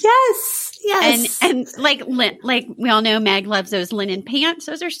maybe. Yes. And like we all know Meg loves those linen pants.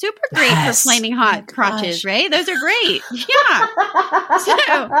 Those are super great for flaming hot crotches, right? Those are great. Yeah.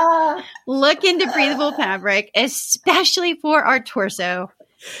 So look into breathable fabric, especially for our torso.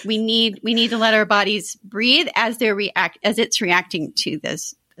 We need to let our bodies breathe as it's reacting to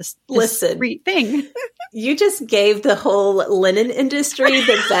this thing. You just gave the whole linen industry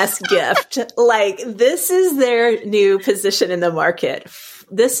the best gift. Like, this is their new position in the market.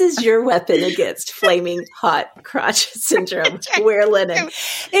 This is your weapon against flaming hot crotch syndrome. Wear linen.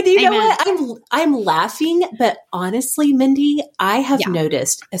 And you know what? I'm laughing, but honestly, Mindy, I have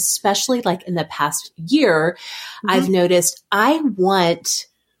noticed, especially like in the past year, I've noticed I want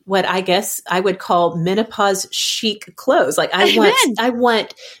what I guess I would call menopause chic clothes. Like I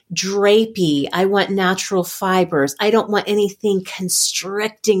want drapey. I want natural fibers. I don't want anything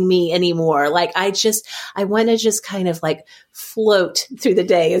constricting me anymore. Like I want to just kind of like float through the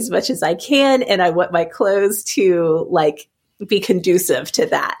day as much as I can. And I want my clothes to like be conducive to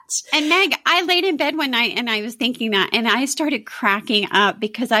that. And Meg, I laid in bed one night and I was thinking that, and I started cracking up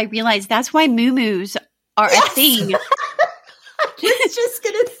because I realized that's why muumuus are a thing. I was just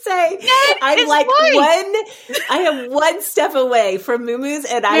going to say, I'm like I am one step away from muumuus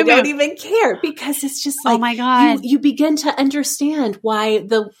and I don't even care because it's just like, oh my God. You begin to understand why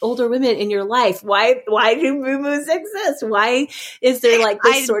the older women in your life, why do muumuus exist? Why is there like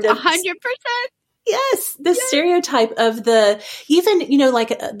this sort of 100%. Yes, the stereotype of even,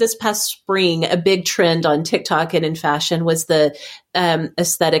 like this past spring, a big trend on TikTok and in fashion was the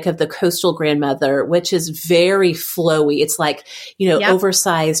aesthetic of the coastal grandmother, which is very flowy. It's like,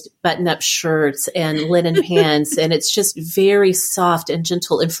 oversized button-up shirts and linen pants, and it's just very soft and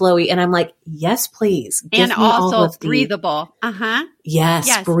gentle and flowy. And I'm like, yes, please. Give and me also all of breathable.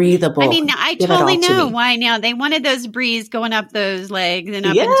 Yes, breathable. I mean, I totally know why now. They wanted those breeze going up those legs and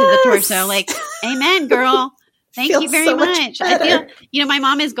up into the torso. Like, amen, girl. Thank you very much. I feel, my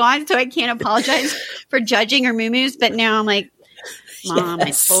mom is gone, so I can't apologize for judging her moo-moos. But now I'm like, Mom,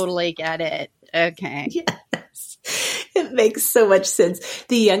 I totally get it. Okay. Yes. It makes so much sense.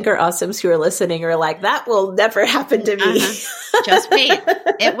 The younger awesomes who are listening are like, that will never happen to me. Just wait.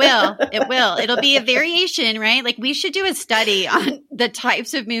 It will. It will. It'll be a variation, right? Like we should do a study on the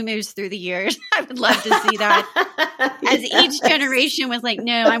types of moo-moos through the years. I would love to see that. As each generation was like,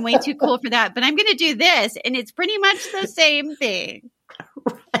 no, I'm way too cool for that, but I'm going to do this. And it's pretty much the same thing.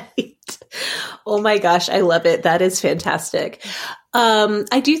 Right. Oh my gosh. I love it. That is fantastic.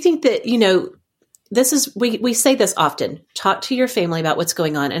 I do think that, this is, we say this often, talk to your family about what's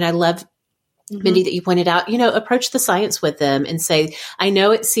going on. And I love, Mindy, that you pointed out, approach the science with them and say, I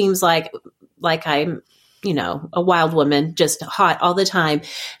know it seems like I'm, a wild woman, just hot all the time,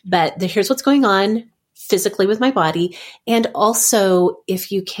 but here's what's going on physically with my body. And also,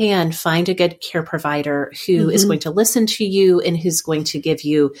 if you can, find a good care provider who is going to listen to you and who's going to give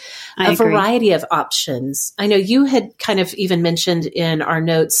you a variety of options. I know you had kind of even mentioned in our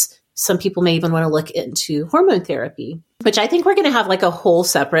notes, some people may even want to look into hormone therapy, which I think we're going to have like a whole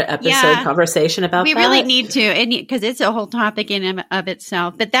separate episode conversation about. We really need to, because it's a whole topic in and of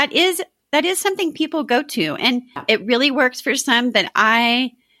itself. But that is something people go to, and it really works for some. But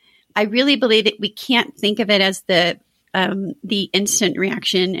I really believe that we can't think of it as the instant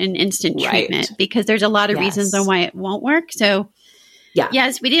reaction and instant treatment, because there's a lot of reasons on why it won't work. So. Yeah.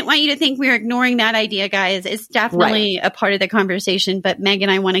 Yes, we didn't want you to think we were ignoring that idea, guys. It's definitely a part of the conversation, but Meg and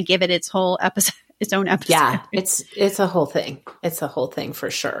I want to give it its own episode. Yeah, it's a whole thing. It's a whole thing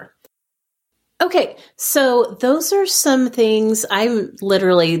for sure. Okay, so those are some things. I'm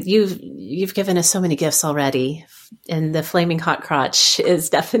literally you've given us so many gifts already, and the flaming hot crotch is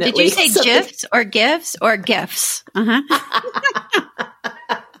definitely. Did you say gifs or gifts or gifts?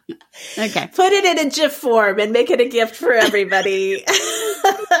 Okay. Put it in a GIF form and make it a gift for everybody. Do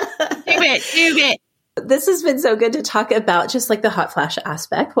it. This has been so good to talk about just like the hot flash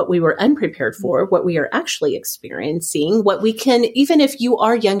aspect, what we were unprepared for, what we are actually experiencing, what we can, even if you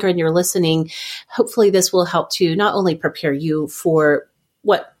are younger and you're listening, hopefully this will help to not only prepare you for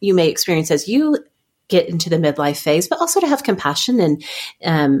what you may experience as you get into the midlife phase, but also to have compassion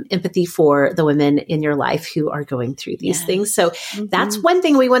and empathy for the women in your life who are going through these things. So that's one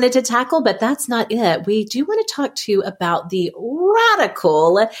thing we wanted to tackle, but that's not it. We do want to talk to you about the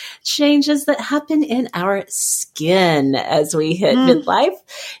radical changes that happen in our skin as we hit midlife.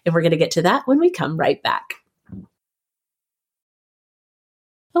 And we're going to get to that when we come right back.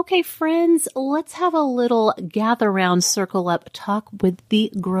 Okay, friends, let's have a little gather round, circle up talk with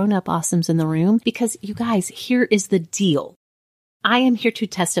the grown-up awesomes in the room, because you guys, here is the deal. I am here to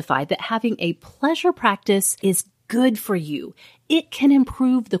testify that having a pleasure practice is good for you. It can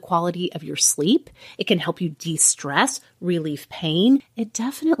improve the quality of your sleep. It can help you de-stress, relieve pain. It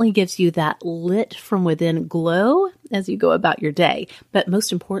definitely gives you that lit from within glow as you go about your day. But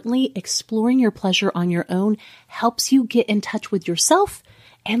most importantly, exploring your pleasure on your own helps you get in touch with yourself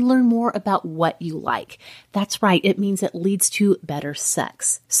and learn more about what you like. That's right. It means it leads to better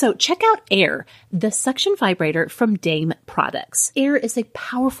sex. So check out Air, the suction vibrator from Dame Products. Air is a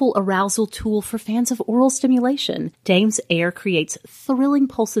powerful arousal tool for fans of oral stimulation. Dame's Air creates thrilling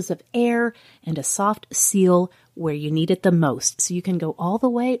pulses of air and a soft seal where you need it the most, so you can go all the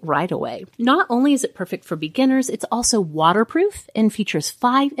way right away. Not only is it perfect for beginners, it's also waterproof and features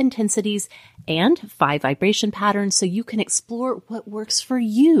 5 intensities and 5 vibration patterns, so you can explore what works for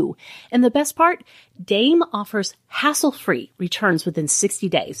you. And the best part, Dame offers hassle-free returns within 60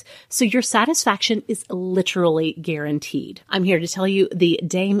 days, so your satisfaction is literally guaranteed. I'm here to tell you the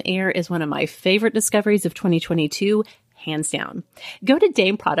Dame Air is one of my favorite discoveries of 2022, hands down. Go to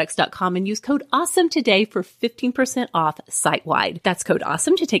dameproducts.com and use code AWESOME today for 15% off site-wide. That's code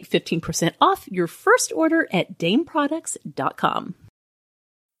AWESOME to take 15% off your first order at dameproducts.com.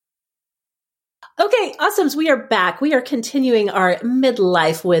 Okay, awesomes, we are back. We are continuing our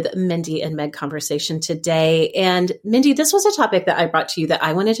midlife with Mindy and Meg conversation today. And Mindy, this was a topic that I brought to you that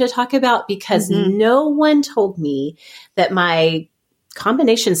I wanted to talk about because no one told me that my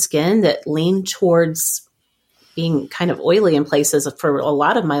combination skin that leaned towards being kind of oily in places for a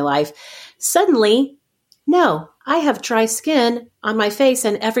lot of my life. Suddenly, no, I have dry skin on my face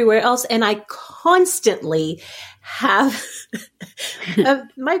and everywhere else. And I constantly have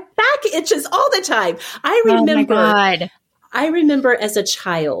my back itches all the time. I remember as a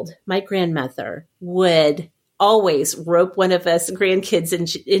child, my grandmother would always rope one of us grandkids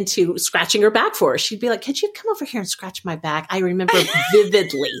into scratching her back for her. She'd be like, could you come over here and scratch my back? I remember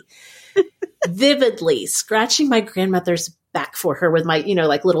vividly scratching my grandmother's back for her with my,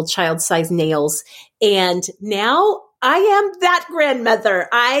 like little child-sized nails. And now I am that grandmother.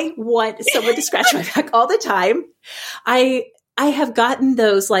 I want someone to scratch my back all the time. I have gotten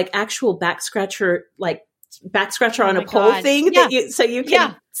those like actual back scratcher on a pole thing that you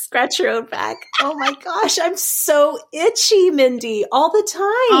can scratch your own back. Oh my gosh, I'm so itchy, Mindy, all the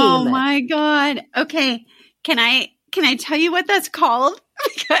time. Oh my God. Okay. Can I tell you what that's called?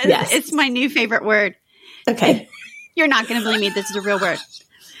 Because it's my new favorite word. Okay. You're not going to believe me. This is a real word.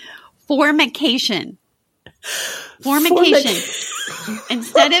 Formication.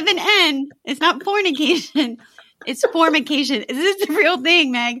 Instead of an N, it's not fornication. It's formication. This is the real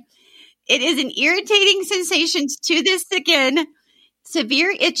thing, Meg. It is an irritating sensation to the skin,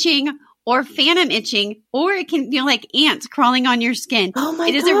 severe itching or phantom itching, or it can feel like ants crawling on your skin. Oh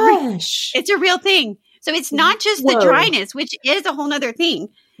my gosh. It's a real thing. So it's not just the dryness, which is a whole nother thing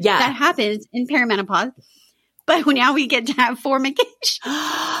that happens in perimenopause. But now we get to have formication.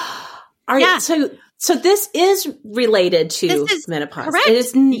 So this is related to menopause. Correct. It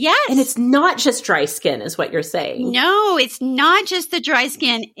is, yes. And it's not just dry skin is what you're saying. No, it's not just the dry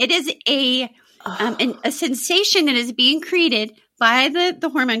skin. It is a sensation that is being created by the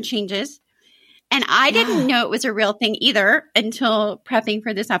hormone changes. And I didn't know it was a real thing either until prepping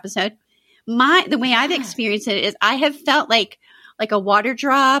for this episode. The way I've experienced it is I have felt like a water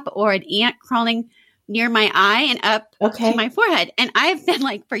drop or an ant crawling near my eye and up to my forehead. And I've been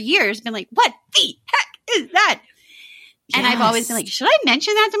like, for years, what the heck is that? And I've always been like, should I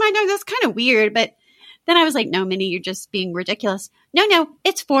mention that to my dog? That's kind of weird. But then I was like, no, Minnie, you're just being ridiculous. No,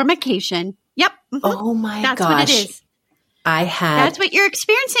 it's formication. Yep. Mm-hmm. Oh my gosh. That's what it is. That's what you're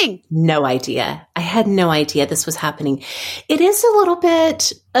experiencing. No idea. I had no idea this was happening. It is a little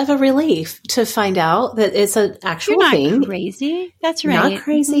bit of a relief to find out that it's an actual thing. You're not crazy. That's right. Not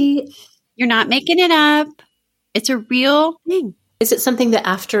crazy. You're not making it up. It's a real thing. Is it something that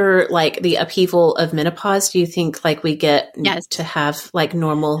after like the upheaval of menopause, do you think like we get to have like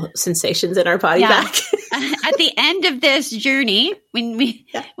normal sensations in our body back? At the end of this journey, when we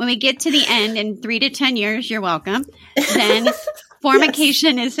get to the end in 3 to 10 years, you're welcome. Then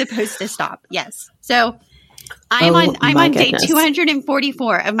formication is supposed to stop. Yes. So I'm on day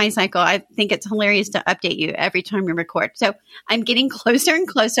 244 of my cycle. I think it's hilarious to update you every time we record. So I'm getting closer and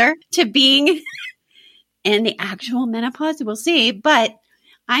closer to being in the actual menopause. We'll see. But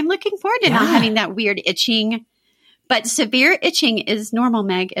I'm looking forward to not having that weird itching. But severe itching is normal,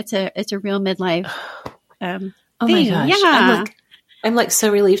 Meg. It's a real midlife oh my gosh. Yeah. I'm like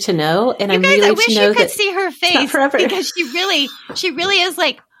so relieved to know. And I'm guys, relieved I wish to know you could see her face forever. because she really is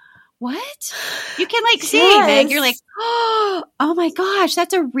like, what? You can like see, Meg. You're like, oh my gosh,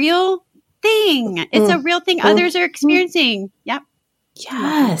 that's a real thing. It's a real thing others are experiencing. Yep.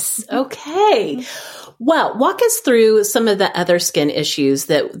 Yes. Okay. Well, walk us through some of the other skin issues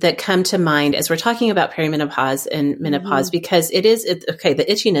that come to mind as we're talking about perimenopause and menopause, because the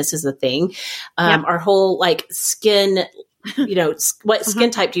itchiness is the thing. Our whole like skin, what skin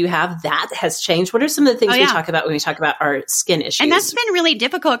type do you have? That has changed. What are some of the things we talk about when we talk about our skin issues? And that's been really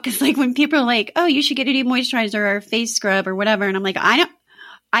difficult because like when people are like, oh, you should get a new moisturizer or face scrub or whatever. And I'm like, I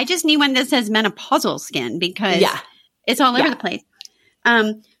just need one that says menopausal skin because it's all over the place.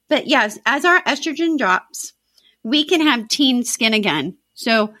 But yes, as our estrogen drops, we can have teen skin again.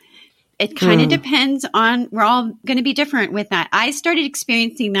 So it kind of depends on, we're all going to be different with that. I started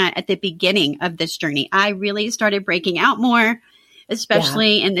experiencing that at the beginning of this journey. I really started breaking out more,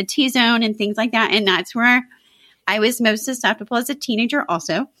 especially in the T-zone and things like that. And that's where I was most susceptible as a teenager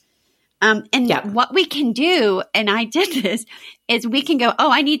also. What we can do, and I did this, is we can go,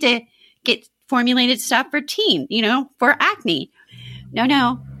 I need to get formulated stuff for teen, for acne.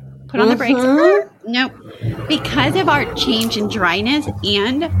 No. Put on the brakes. Nope. Because of our change in dryness,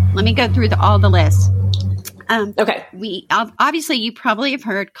 and let me go through all the lists. We obviously, you probably have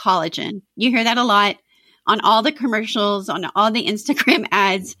heard collagen. You hear that a lot on all the commercials, on all the Instagram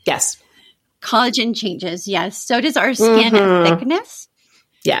ads. Yes. Collagen changes. Yes. So does our skin thickness.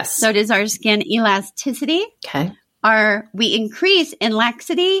 Yes. So does our skin elasticity. Okay. We increase in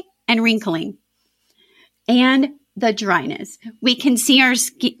laxity and wrinkling. And the dryness. We can see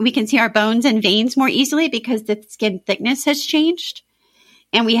our bones and veins more easily because the skin thickness has changed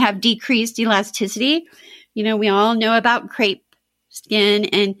and we have decreased elasticity. You know, we all know about crepe skin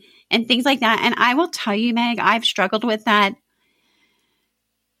and things like that. And I will tell you, Meg, I've struggled with that.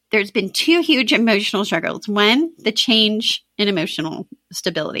 There's been 2 huge emotional struggles. One, the change in emotional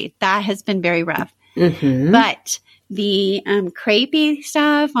stability. That has been very rough. Mm-hmm. But the crepey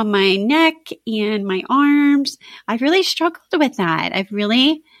stuff on my neck and my arms, I've really struggled with that. I've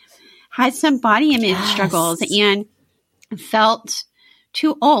really had some body image struggles and felt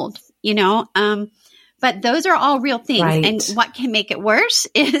too old, you know. But those are all real things. Right. And what can make it worse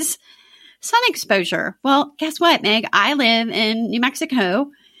is sun exposure. Well, guess what, Meg? I live in New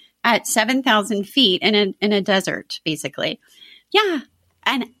Mexico at 7,000 feet in a desert, basically. Yeah.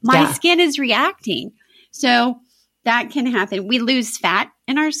 And my skin is reacting. So that can happen. We lose fat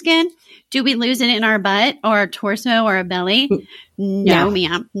in our skin. Do we lose it in our butt or our torso or our belly? No,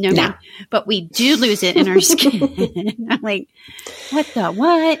 ma'am. No, ma'am. But we do lose it in our skin. I'm like, what the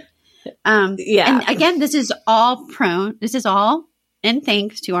what? And again, this is all and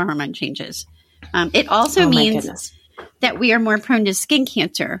thanks to our hormone changes. It also means that we are more prone to skin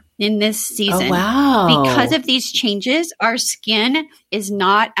cancer in this season. Oh, wow. Because of these changes, our skin is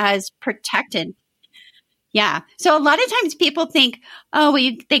not as protected. Yeah. So a lot of times people think,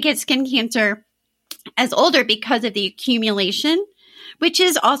 they get skin cancer as older because of the accumulation, which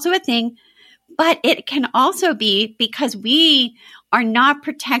is also a thing. But it can also be because we are not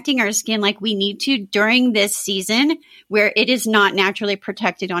protecting our skin like we need to during this season where it is not naturally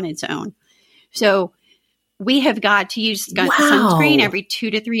protected on its own. So we have got to use sunscreen every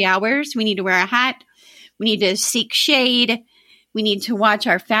 2 to 3 hours. We need to wear a hat. We need to seek shade. We need to watch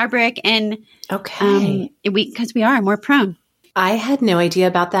our fabric and because we are more prone. I had no idea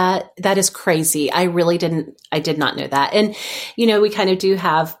about that. That is crazy. I did not know that. And, you know, we kind of do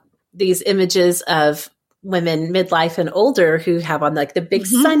have these images of women midlife and older who have on like the big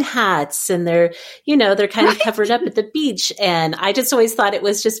sun hats and they're kind of covered up at the beach. And I just always thought it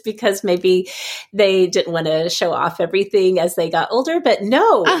was just because maybe they didn't want to show off everything as they got older. But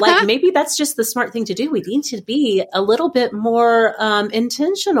no, like maybe that's just the smart thing to do. We need to be a little bit more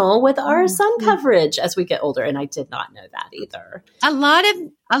intentional with our sun coverage as we get older. And I did not know that either. A lot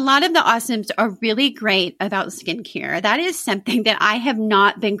of the awesomes are really great about skincare. That is something that I have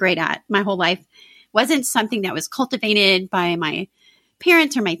not been great at my whole life. Wasn't something that was cultivated by my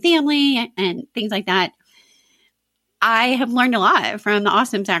parents or my family and things like that. I have learned a lot from the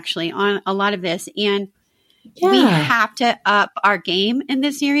awesomes actually on a lot of this. And we have to up our game in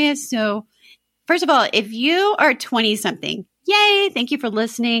this area. So first of all, if you are 20 something, yay, thank you for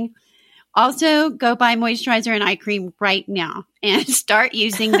listening. Also go buy moisturizer and eye cream right now and start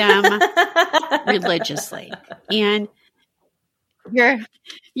using them religiously. And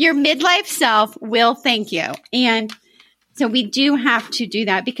your midlife self will thank you. And so we do have to do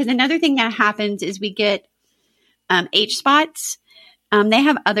that because another thing that happens is we get H spots. They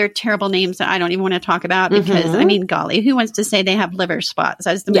have other terrible names that I don't even want to talk about because, I mean, golly, who wants to say they have liver spots?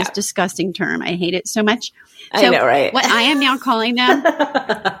 That's the most disgusting term. I hate it so much. So I know, right? What I am now calling them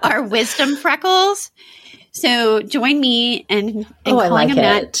are wisdom freckles. So join me in calling them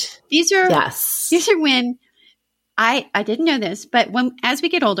that. These are when I didn't know this, but as we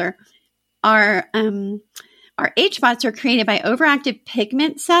get older, our H spots are created by overactive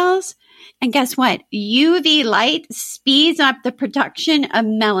pigment cells. And guess what? UV light speeds up the production of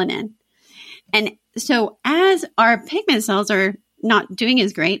melanin. And so as our pigment cells are not doing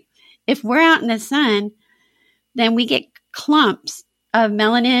as great, if we're out in the sun, then we get clumps of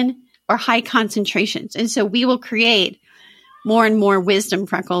melanin or high concentrations. And so we will create more and more wisdom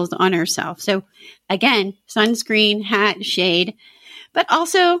freckles on ourselves. So again, sunscreen, hat, shade, but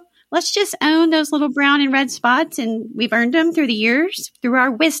also let's just own those little brown and red spots. And we've earned them through the years, through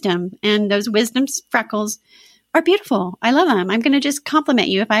our wisdom. And those wisdom freckles are beautiful. I love them. I'm going to just compliment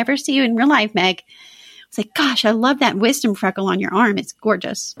you. If I ever see you in real life, Meg, it's like, gosh, I love that wisdom freckle on your arm. It's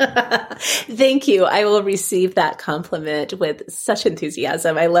gorgeous. Thank you. I will receive that compliment with such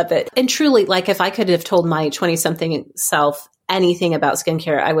enthusiasm. I love it. And truly, like if I could have told my 20-something self anything about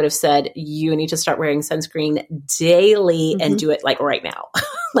skincare, I would have said, you need to start wearing sunscreen daily and do it like right now.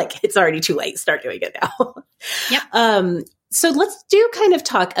 Like it's already too late. Start doing it now. Yep. So let's kind of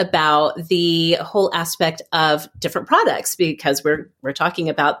talk about the whole aspect of different products because we're talking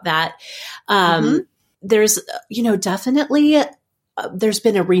about that. There's, definitely there's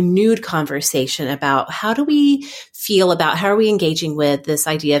been a renewed conversation about how do we feel about how are we engaging with this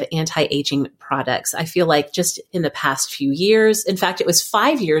idea of anti-aging products. I feel like just in the past few years, in fact, it was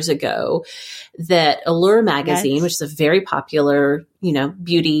 5 years ago that Allure magazine, which is a very popular,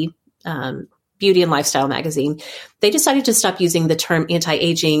 beauty and lifestyle magazine, they decided to stop using the term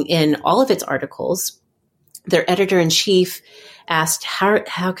anti-aging in all of its articles. Their editor-in-chief asked,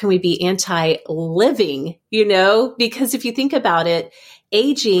 how can we be anti-living, because if you think about it,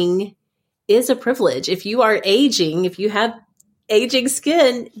 aging is a privilege. If you are aging, if you have aging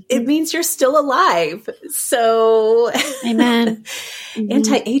skin, it means you're still alive. So Amen.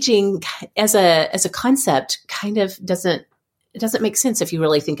 Anti-aging as a concept kind of doesn't make sense if you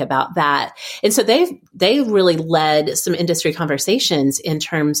really think about that. And so they really led some industry conversations in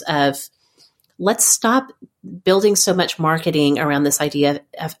terms of let's stop building so much marketing around this idea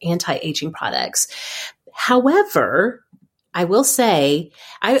of anti-aging products. However, I will say,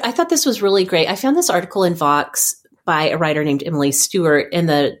 I thought this was really great. I found this article in Vox by a writer named Emily Stewart, and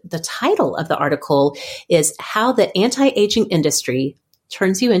the title of the article is How the Anti-Aging Industry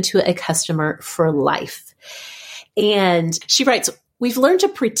Turns You into a Customer for Life. And she writes, we've learned to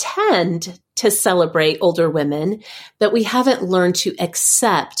pretend to celebrate older women, but we haven't learned to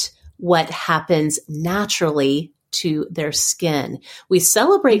accept what happens naturally to their skin. We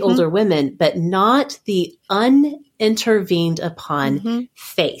celebrate older women, but not the unintervened upon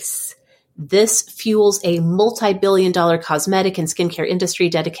face. This fuels a multi-billion-dollar cosmetic and skincare industry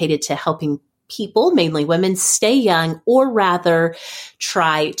dedicated to helping people, mainly women, stay young, or rather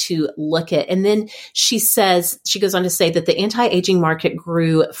try to look it. And then she goes on to say that the anti-aging market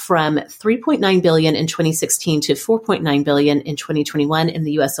grew from $3.9 billion in 2016 to $4.9 billion in 2021 in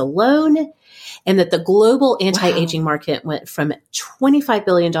the US alone. And that the global anti-aging market went from $25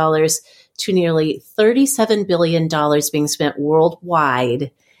 billion to nearly $37 billion being spent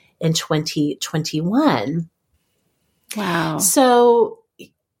worldwide in 2021. Wow. So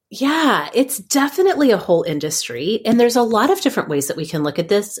yeah, it's definitely a whole industry. And there's a lot of different ways that we can look at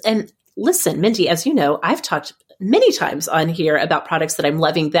this. And listen, Mindy, as you know, I've talked many times on here about products that I'm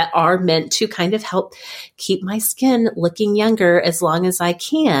loving that are meant to kind of help keep my skin looking younger as long as I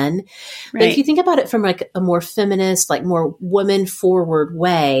can. Right. But if you think about it from like a more feminist, like more woman forward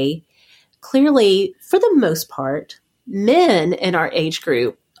way, clearly for the most part, men in our age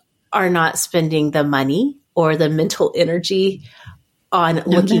group are not spending the money or the mental energy on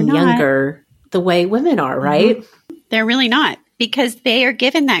looking younger the way women are, right? They're really not, because they are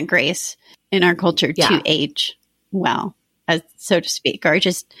given that grace in our culture to age well, as so to speak, or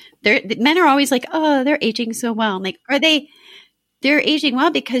just men are always like, oh, they're aging so well. I'm like, they're aging well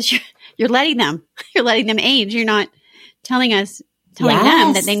because you're letting them age. You're not telling them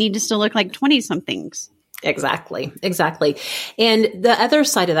that they need to still look like 20 somethings. Exactly. And the other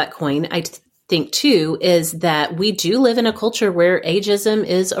side of that coin, I think too, is that we do live in a culture where ageism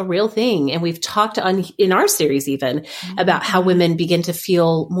is a real thing. And we've talked in our series even about how women begin to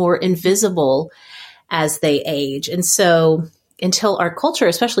feel more invisible as they age. And so until our culture,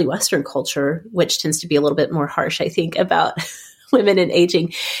 especially Western culture, which tends to be a little bit more harsh, I think, about women and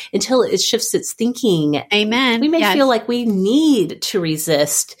aging, until it shifts its thinking, amen, we may feel like we need to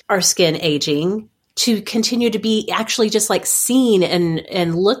resist our skin aging to continue to be actually just like seen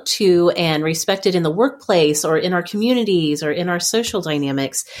and looked to and respected in the workplace or in our communities or in our social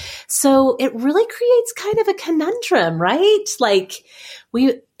dynamics. So it really creates kind of a conundrum, right? Like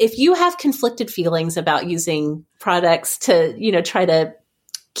if you have conflicted feelings about using products to, try to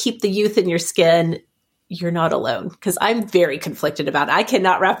keep the youth in your skin, you're not alone, because I'm very conflicted about it. I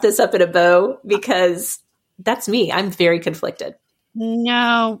cannot wrap this up in a bow because that's me. I'm very conflicted.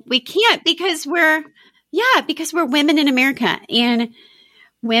 No, we can't, because we're women in America, and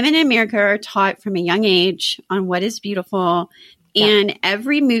women in America are taught from a young age on what is beautiful. And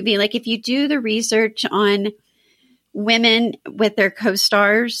every movie, like if you do the research on women with their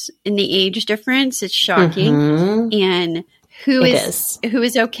co-stars and the age difference, it's shocking. And who is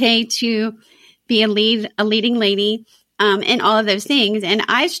okay to be a leading lady, and all of those things. And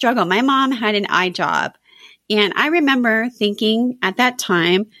I struggle. My mom had an eye job. And I remember thinking at that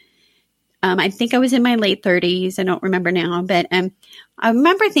time, I think I was in my late 30s. I don't remember now, but I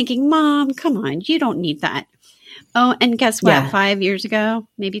remember thinking, Mom, come on, you don't need that. Oh, and guess what? 5 years ago,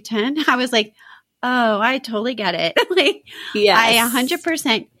 maybe 10, I was like, oh, I totally get it. Like, yes.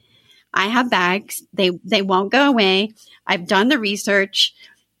 100%. I have bags. They won't go away. I've done the research.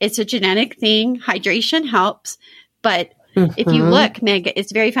 It's a genetic thing. Hydration helps, but if you look, Meg,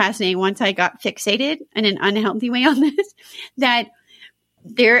 it's very fascinating. Once I got fixated in an unhealthy way on this, that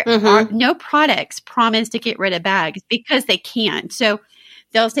there are no products promised to get rid of bags because they can't. So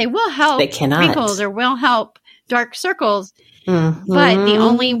they'll say, we'll help wrinkles or we'll help dark circles. But the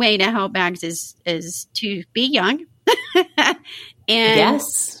only way to help bags is to be young and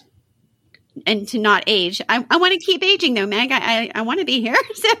and to not age. I want to keep aging though, Meg. I want to be here.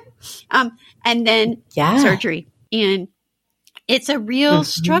 So, and then surgery, and it's a real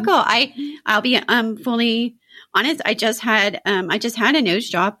struggle. I'll be fully honest. I just had a nose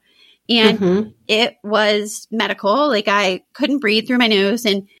job, and it was medical. Like I couldn't breathe through my nose,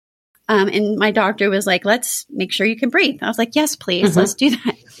 and my doctor was like, "Let's make sure you can breathe." I was like, "Yes, please, let's do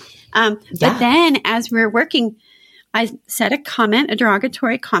that." But then as we were working, I said a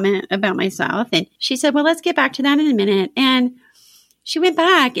derogatory comment about myself, and she said, "Well, let's get back to that in a minute." And she went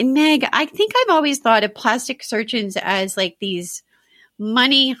back, and Meg, I think I've always thought of plastic surgeons as like these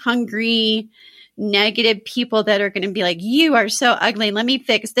money hungry, negative people that are going to be like, "You are so ugly. Let me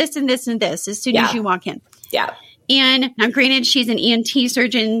fix this and this and this as soon as you walk in." Yeah. And now granted, she's an ENT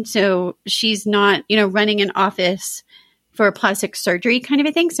surgeon, so she's not, running an office for plastic surgery kind of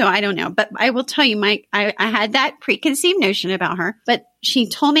a thing. So I don't know. But I will tell you, Mike, I had that preconceived notion about her. But she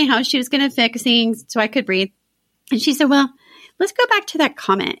told me how she was going to fix things so I could breathe. And she said, "Well, let's go back to that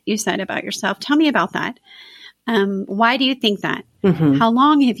comment you said about yourself. Tell me about that. Why do you think that? How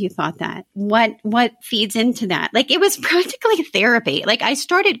long have you thought that? What feeds into that?" Like it was practically therapy. Like I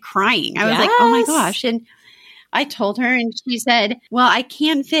started crying. I was like, "Oh my gosh." And I told her, and she said, "Well, I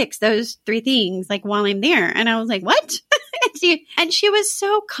can fix those 3 things like while I'm there." And I was like, "What?" and she was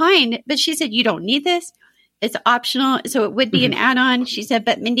so kind, but she said, "You don't need this. It's optional. So it would be an add-on." She said,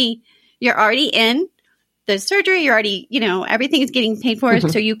 "But Mindy, you're already in the surgery. You're already, everything is getting paid for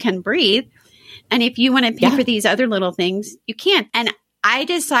so you can breathe. And if you want to pay for these other little things, you can." And I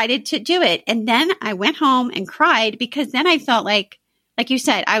decided to do it. And then I went home and cried because then I felt like you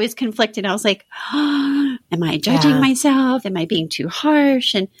said, I was conflicted. I was like, "Oh, am I judging myself? Am I being too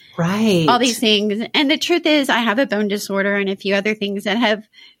harsh?" And all these things. And the truth is I have a bone disorder and a few other things that have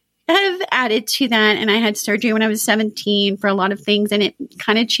added to that. And I had surgery when I was 17 for a lot of things. And it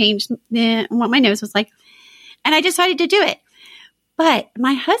kind of changed what my nose was like. And I decided to do it. But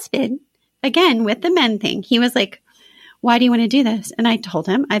my husband, again, with the men thing, he was like, "Why do you want to do this?" And I told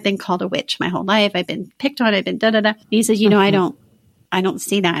him, "I've been called a witch my whole life. I've been picked on. I've been da-da-da." He says, I don't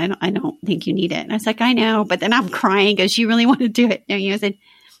see that. I don't think you need it. And I was like, "I know." But then I'm crying because you really want to do it. And I said,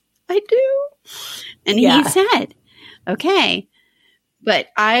 "I do." And he said, "Okay. But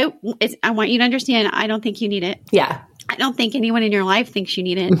I want you to understand, I don't think you need it. Yeah. I don't think anyone in your life thinks you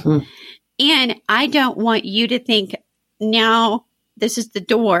need it. And I don't want you to think now this is the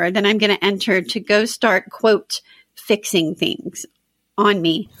door that I'm going to enter to go start, quote, fixing things on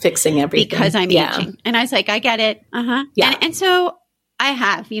me. Fixing everything. Because I'm aging." And I was like, "I get it." Yeah. And so I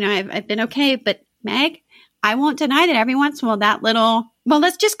have, I've been okay. But Meg, I won't deny that every once in a while that little, well,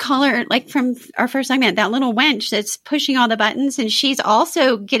 let's just call her like from our first segment, that little wench that's pushing all the buttons. And she's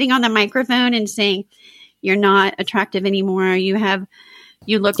also getting on the microphone and saying, "You're not attractive anymore.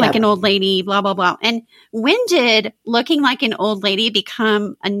 You look like an old lady, blah, blah, blah." And when did looking like an old lady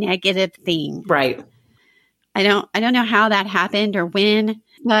become a negative thing? Right. I don't know how that happened or when,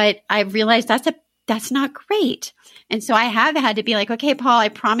 but I realized that's not great. And so I have had to be like, "Okay, Paul, I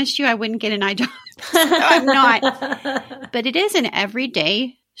promised you I wouldn't get an eye job." So I'm not. But it is an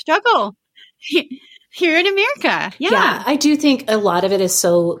everyday struggle here in America. Yeah. I do think a lot of it is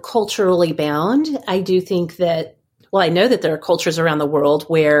so culturally bound. I do think that, I know that there are cultures around the world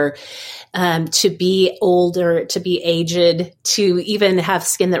where to be older, to be aged, to even have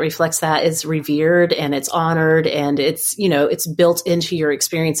skin that reflects that is revered and it's honored and it's, it's built into your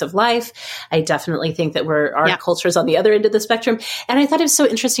experience of life. I definitely think that our culture's on the other end of the spectrum. And I thought it was so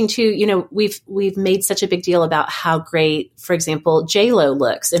interesting too, we've made such a big deal about how great, for example, J-Lo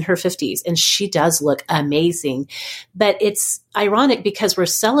looks in her 50s, and she does look amazing. But it's ironic because we're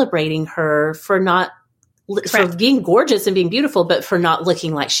celebrating her for being gorgeous and being beautiful, but for not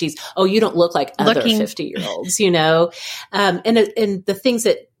looking like you don't look like other 50-year-olds, and the things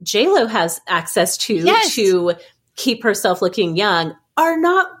that J-Lo has access to to keep herself looking young are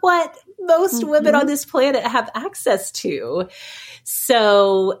not what most women on this planet have access to.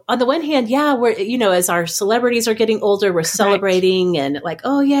 So on the one hand, we're, as our celebrities are getting older, we're celebrating and like,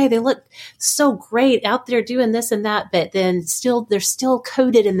 "Oh yeah, they look so great out there doing this and that." But then they're still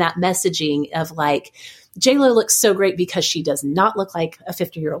coded in that messaging of like, J-Lo looks so great because she does not look like a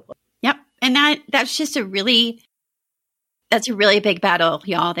 50-year-old woman. Yep. And that's just a really big battle,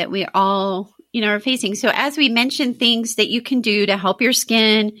 y'all, that we all, are facing. So as we mentioned things that you can do to help your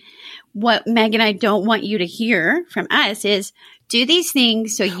skin, what Meg and I don't want you to hear from us is do these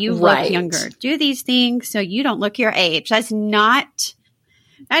things so you look younger. Do these things so you don't look your age. That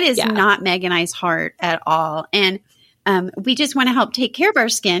is not Meg and I's heart at all. And we just want to help take care of our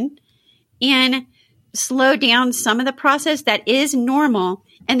skin and slow down some of the process that is normal.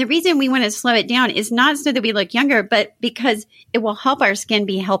 And the reason we want to slow it down is not so that we look younger, but because it will help our skin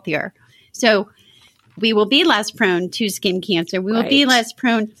be healthier. So we will be less prone to skin cancer. We will be less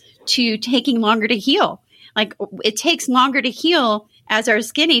prone to taking longer to heal. Like it takes longer to heal as our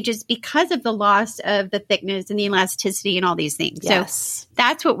skin ages because of the loss of the thickness and the elasticity and all these things. Yes. So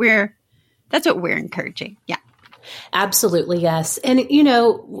that's what we're encouraging. Yeah. Absolutely. Yes. And,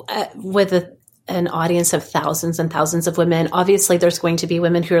 with an audience of thousands and thousands of women, obviously there's going to be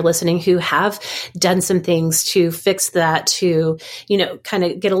women who are listening who have done some things to fix that, to, kind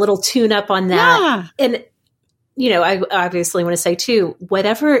of get a little tune up on that. Yeah. And, I obviously want to say too,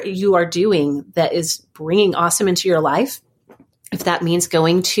 whatever you are doing that is bringing awesome into your life, if that means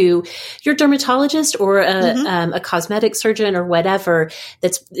going to your dermatologist or a cosmetic surgeon or whatever,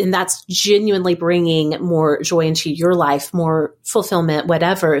 that's genuinely bringing more joy into your life, more fulfillment,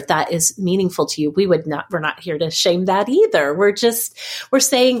 whatever, if that is meaningful to you, we're not here to shame that either. We're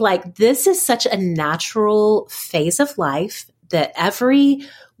saying like, this is such a natural phase of life that every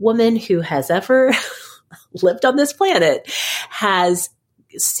woman who has ever lived on this planet has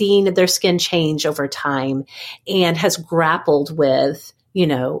seen their skin change over time and has grappled with,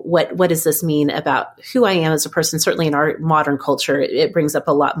 what does this mean about who I am as a person? Certainly in our modern culture, it brings up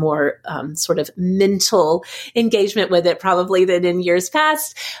a lot more sort of mental engagement with it probably than in years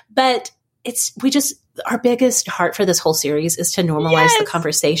past. But our biggest heart for this whole series is to normalize the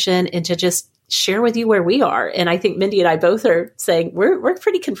conversation and to just share with you where we are. And I think Mindy and I both are saying we're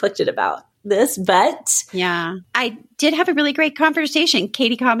pretty conflicted about this, but yeah, I did have a really great conversation,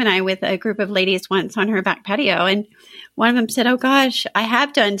 Katie Cobb and I, with a group of ladies once on her back patio. And one of them said, "Oh gosh, I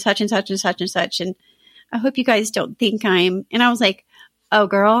have done such and such and such and such. And I hope you guys don't think and I was like, "Oh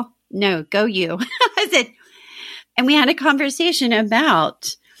girl, no, go you." I said, and we had a conversation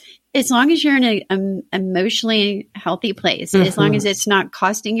about, as long as you're in an emotionally healthy place, as long as it's not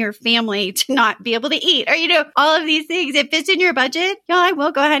costing your family to not be able to eat or, all of these things, if it's in your budget, I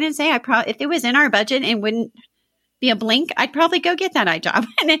will go ahead and say, if it was in our budget and wouldn't be a blink, I'd probably go get that eye job.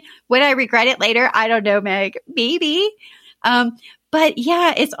 And then, would I regret it later? I don't know, Meg, maybe. But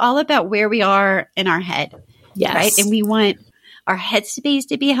yeah, it's all about where we are in our head. Yes. Right. And we want our headspace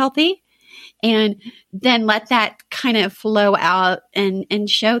to be healthy. And then let that kind of flow out and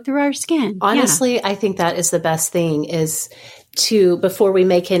show through our skin. Honestly, I think that is the best thing, is to, before we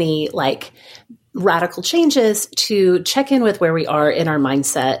make any radical changes, to check in with where we are in our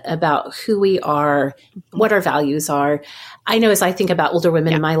mindset about who we are, what our values are. I know as I think about older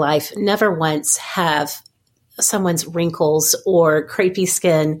women in my life, never once have someone's wrinkles or crepey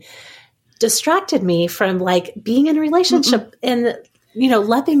skin distracted me from being in a relationship and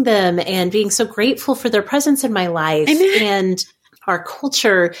loving them and being so grateful for their presence in my life. And our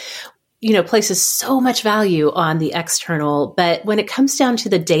culture, places so much value on the external. But when it comes down to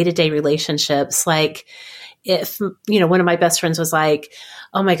the day-to-day relationships, if, one of my best friends was like,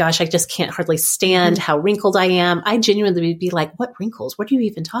 "Oh my gosh, I just can't hardly stand how wrinkled I am," I genuinely would be like, "What wrinkles? What are you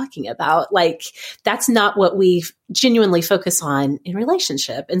even talking about?" That's not what we genuinely focus on in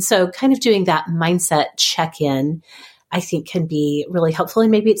relationship. And so kind of doing that mindset check-in, I think, can be really helpful.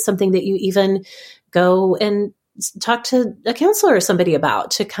 And maybe it's something that you even go and talk to a counselor or somebody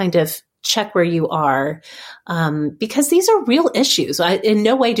about to kind of check where you are, because these are real issues. In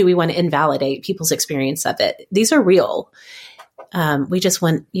no way do we want to invalidate people's experience of it. These are real. We just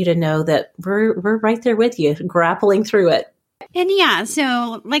want you to know that we're right there with you, grappling through it. And yeah,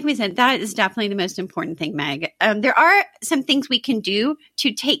 so like we said, that is definitely the most important thing, Meg. There are some things we can do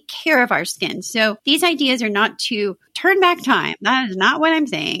to take care of our skin. So these ideas are not to turn back time. That is not what I'm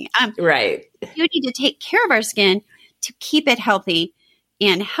saying. Right. You need to take care of our skin to keep it healthy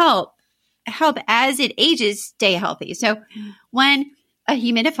and help as it ages stay healthy. So when a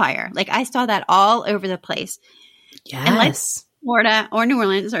humidifier, I saw that all over the place. Yes. Florida or New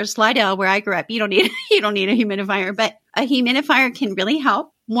Orleans or Slidell, where I grew up, you don't need a humidifier, but a humidifier can really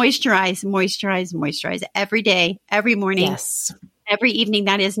help moisturize every day, every morning, every evening.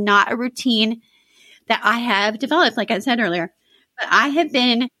 That is not a routine that I have developed, like I said earlier, but I have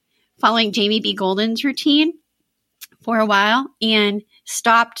been following Jamie B. Golden's routine for a while and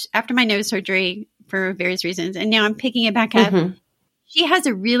stopped after my nose surgery for various reasons. And now I'm picking it back up. She has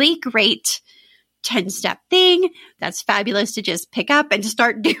a really great 10-step thing that's fabulous to just pick up and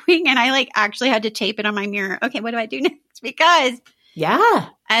start doing. And I actually had to tape it on my mirror. Okay, what do I do next? Because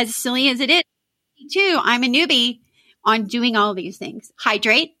as silly as it is, too, I'm a newbie on doing all these things.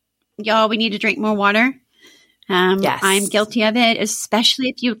 Hydrate. Y'all, we need to drink more water. Yes. I'm guilty of it, especially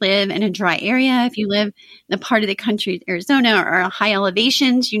if you live in a dry area. If you live in the part of the country, Arizona, or high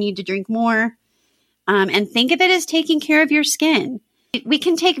elevations, you need to drink more. And think of it as taking care of your skin. We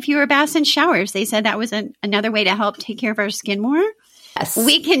can take fewer baths and showers. They said that was another way to help take care of our skin more. Yes.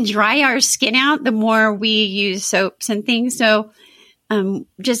 We can dry our skin out the more we use soaps and things. So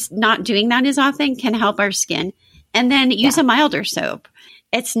just not doing that as often can help our skin. And then use a milder soap.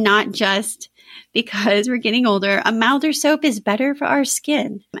 It's not just because we're getting older. A milder soap is better for our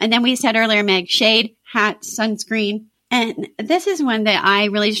skin. And then we said earlier, Meg, shade, hat, sunscreen. And this is one that I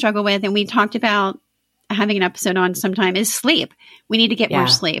really struggle with. And we talked about having an episode on sometime is sleep. We need to get more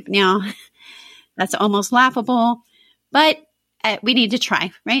sleep. Now, that's almost laughable, but we need to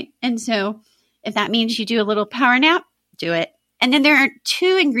try, right? And so if that means you do a little power nap, do it. And then there are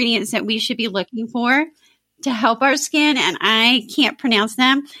 2 ingredients that we should be looking for to help our skin, and I can't pronounce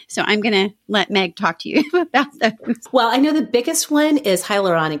them. So I'm going to let Meg talk to you about those. Well, I know the biggest one is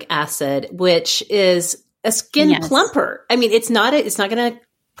hyaluronic acid, which is a skin plumper. I mean, it's not going to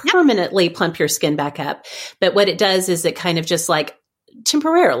permanently plump your skin back up, but what it does is it kind of just like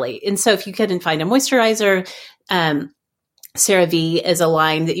temporarily. And so if you couldn't find a moisturizer, CeraVe is a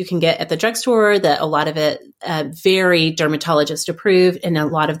line that you can get at the drugstore that a lot of it very dermatologist approved. And a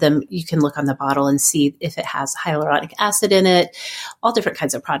lot of them, you can look on the bottle and see if it has hyaluronic acid in it, all different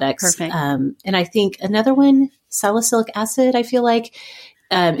kinds of products. Perfect. And I think another one, salicylic acid, I feel like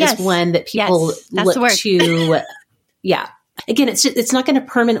is one that people look to. Yeah. Again, it's not going to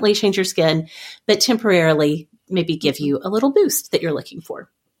permanently change your skin, but temporarily maybe give you a little boost that you're looking for.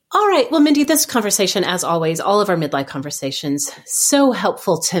 All right. Well, Mindy, this conversation, as always, all of our midlife conversations, so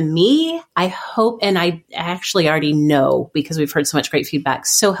helpful to me. I hope, and I actually already know because we've heard so much great feedback,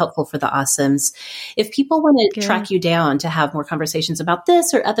 so helpful for the Awesomes. If people want to track you down to have more conversations about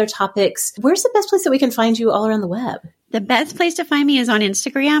this or other topics, where's the best place that we can find you all around the web? The best place to find me is on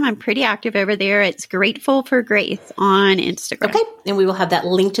Instagram. I'm pretty active over there. It's Grateful for Grace on Instagram. Okay. And we will have that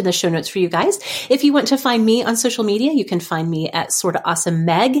linked in the show notes for you guys. If you want to find me on social media, you can find me at Sorta Awesome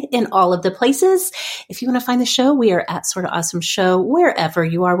Meg in all of the places. If you want to find the show, we are at Sorta Awesome Show, wherever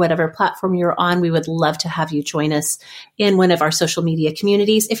you are, whatever platform you're on. We would love to have you join us in one of our social media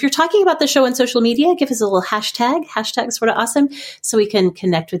communities. If you're talking about the show on social media, give us a little hashtag Sorta Awesome, so we can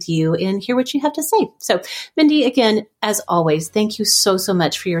connect with you and hear what you have to say. So, Mindy, again, as always, thank you so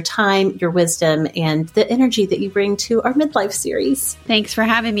much for your time, your wisdom, and the energy that you bring to our midlife series. Thanks for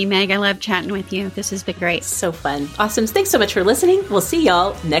having me, Meg. I love chatting with you. This has been great. So fun. Awesome. Thanks so much for listening. We'll see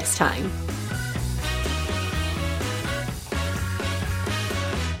y'all next time.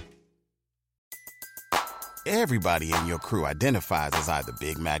 Everybody in your crew identifies as either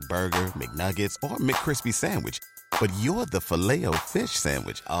Big Mac Burger, McNuggets, or McCrispy Sandwich. But you're the Filet-O-Fish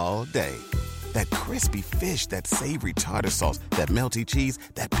Sandwich all day. That crispy fish, that savory tartar sauce, that melty cheese,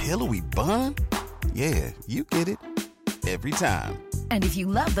 that pillowy bun. Yeah, you get it. Every time. And if you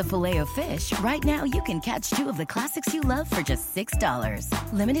love the Filet-O-Fish, right now you can catch 2 of the classics you love for just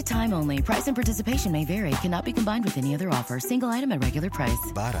 $6. Limited time only. Price and participation may vary. Cannot be combined with any other offer. Single item at regular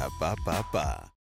price. Ba-da-ba-ba-ba.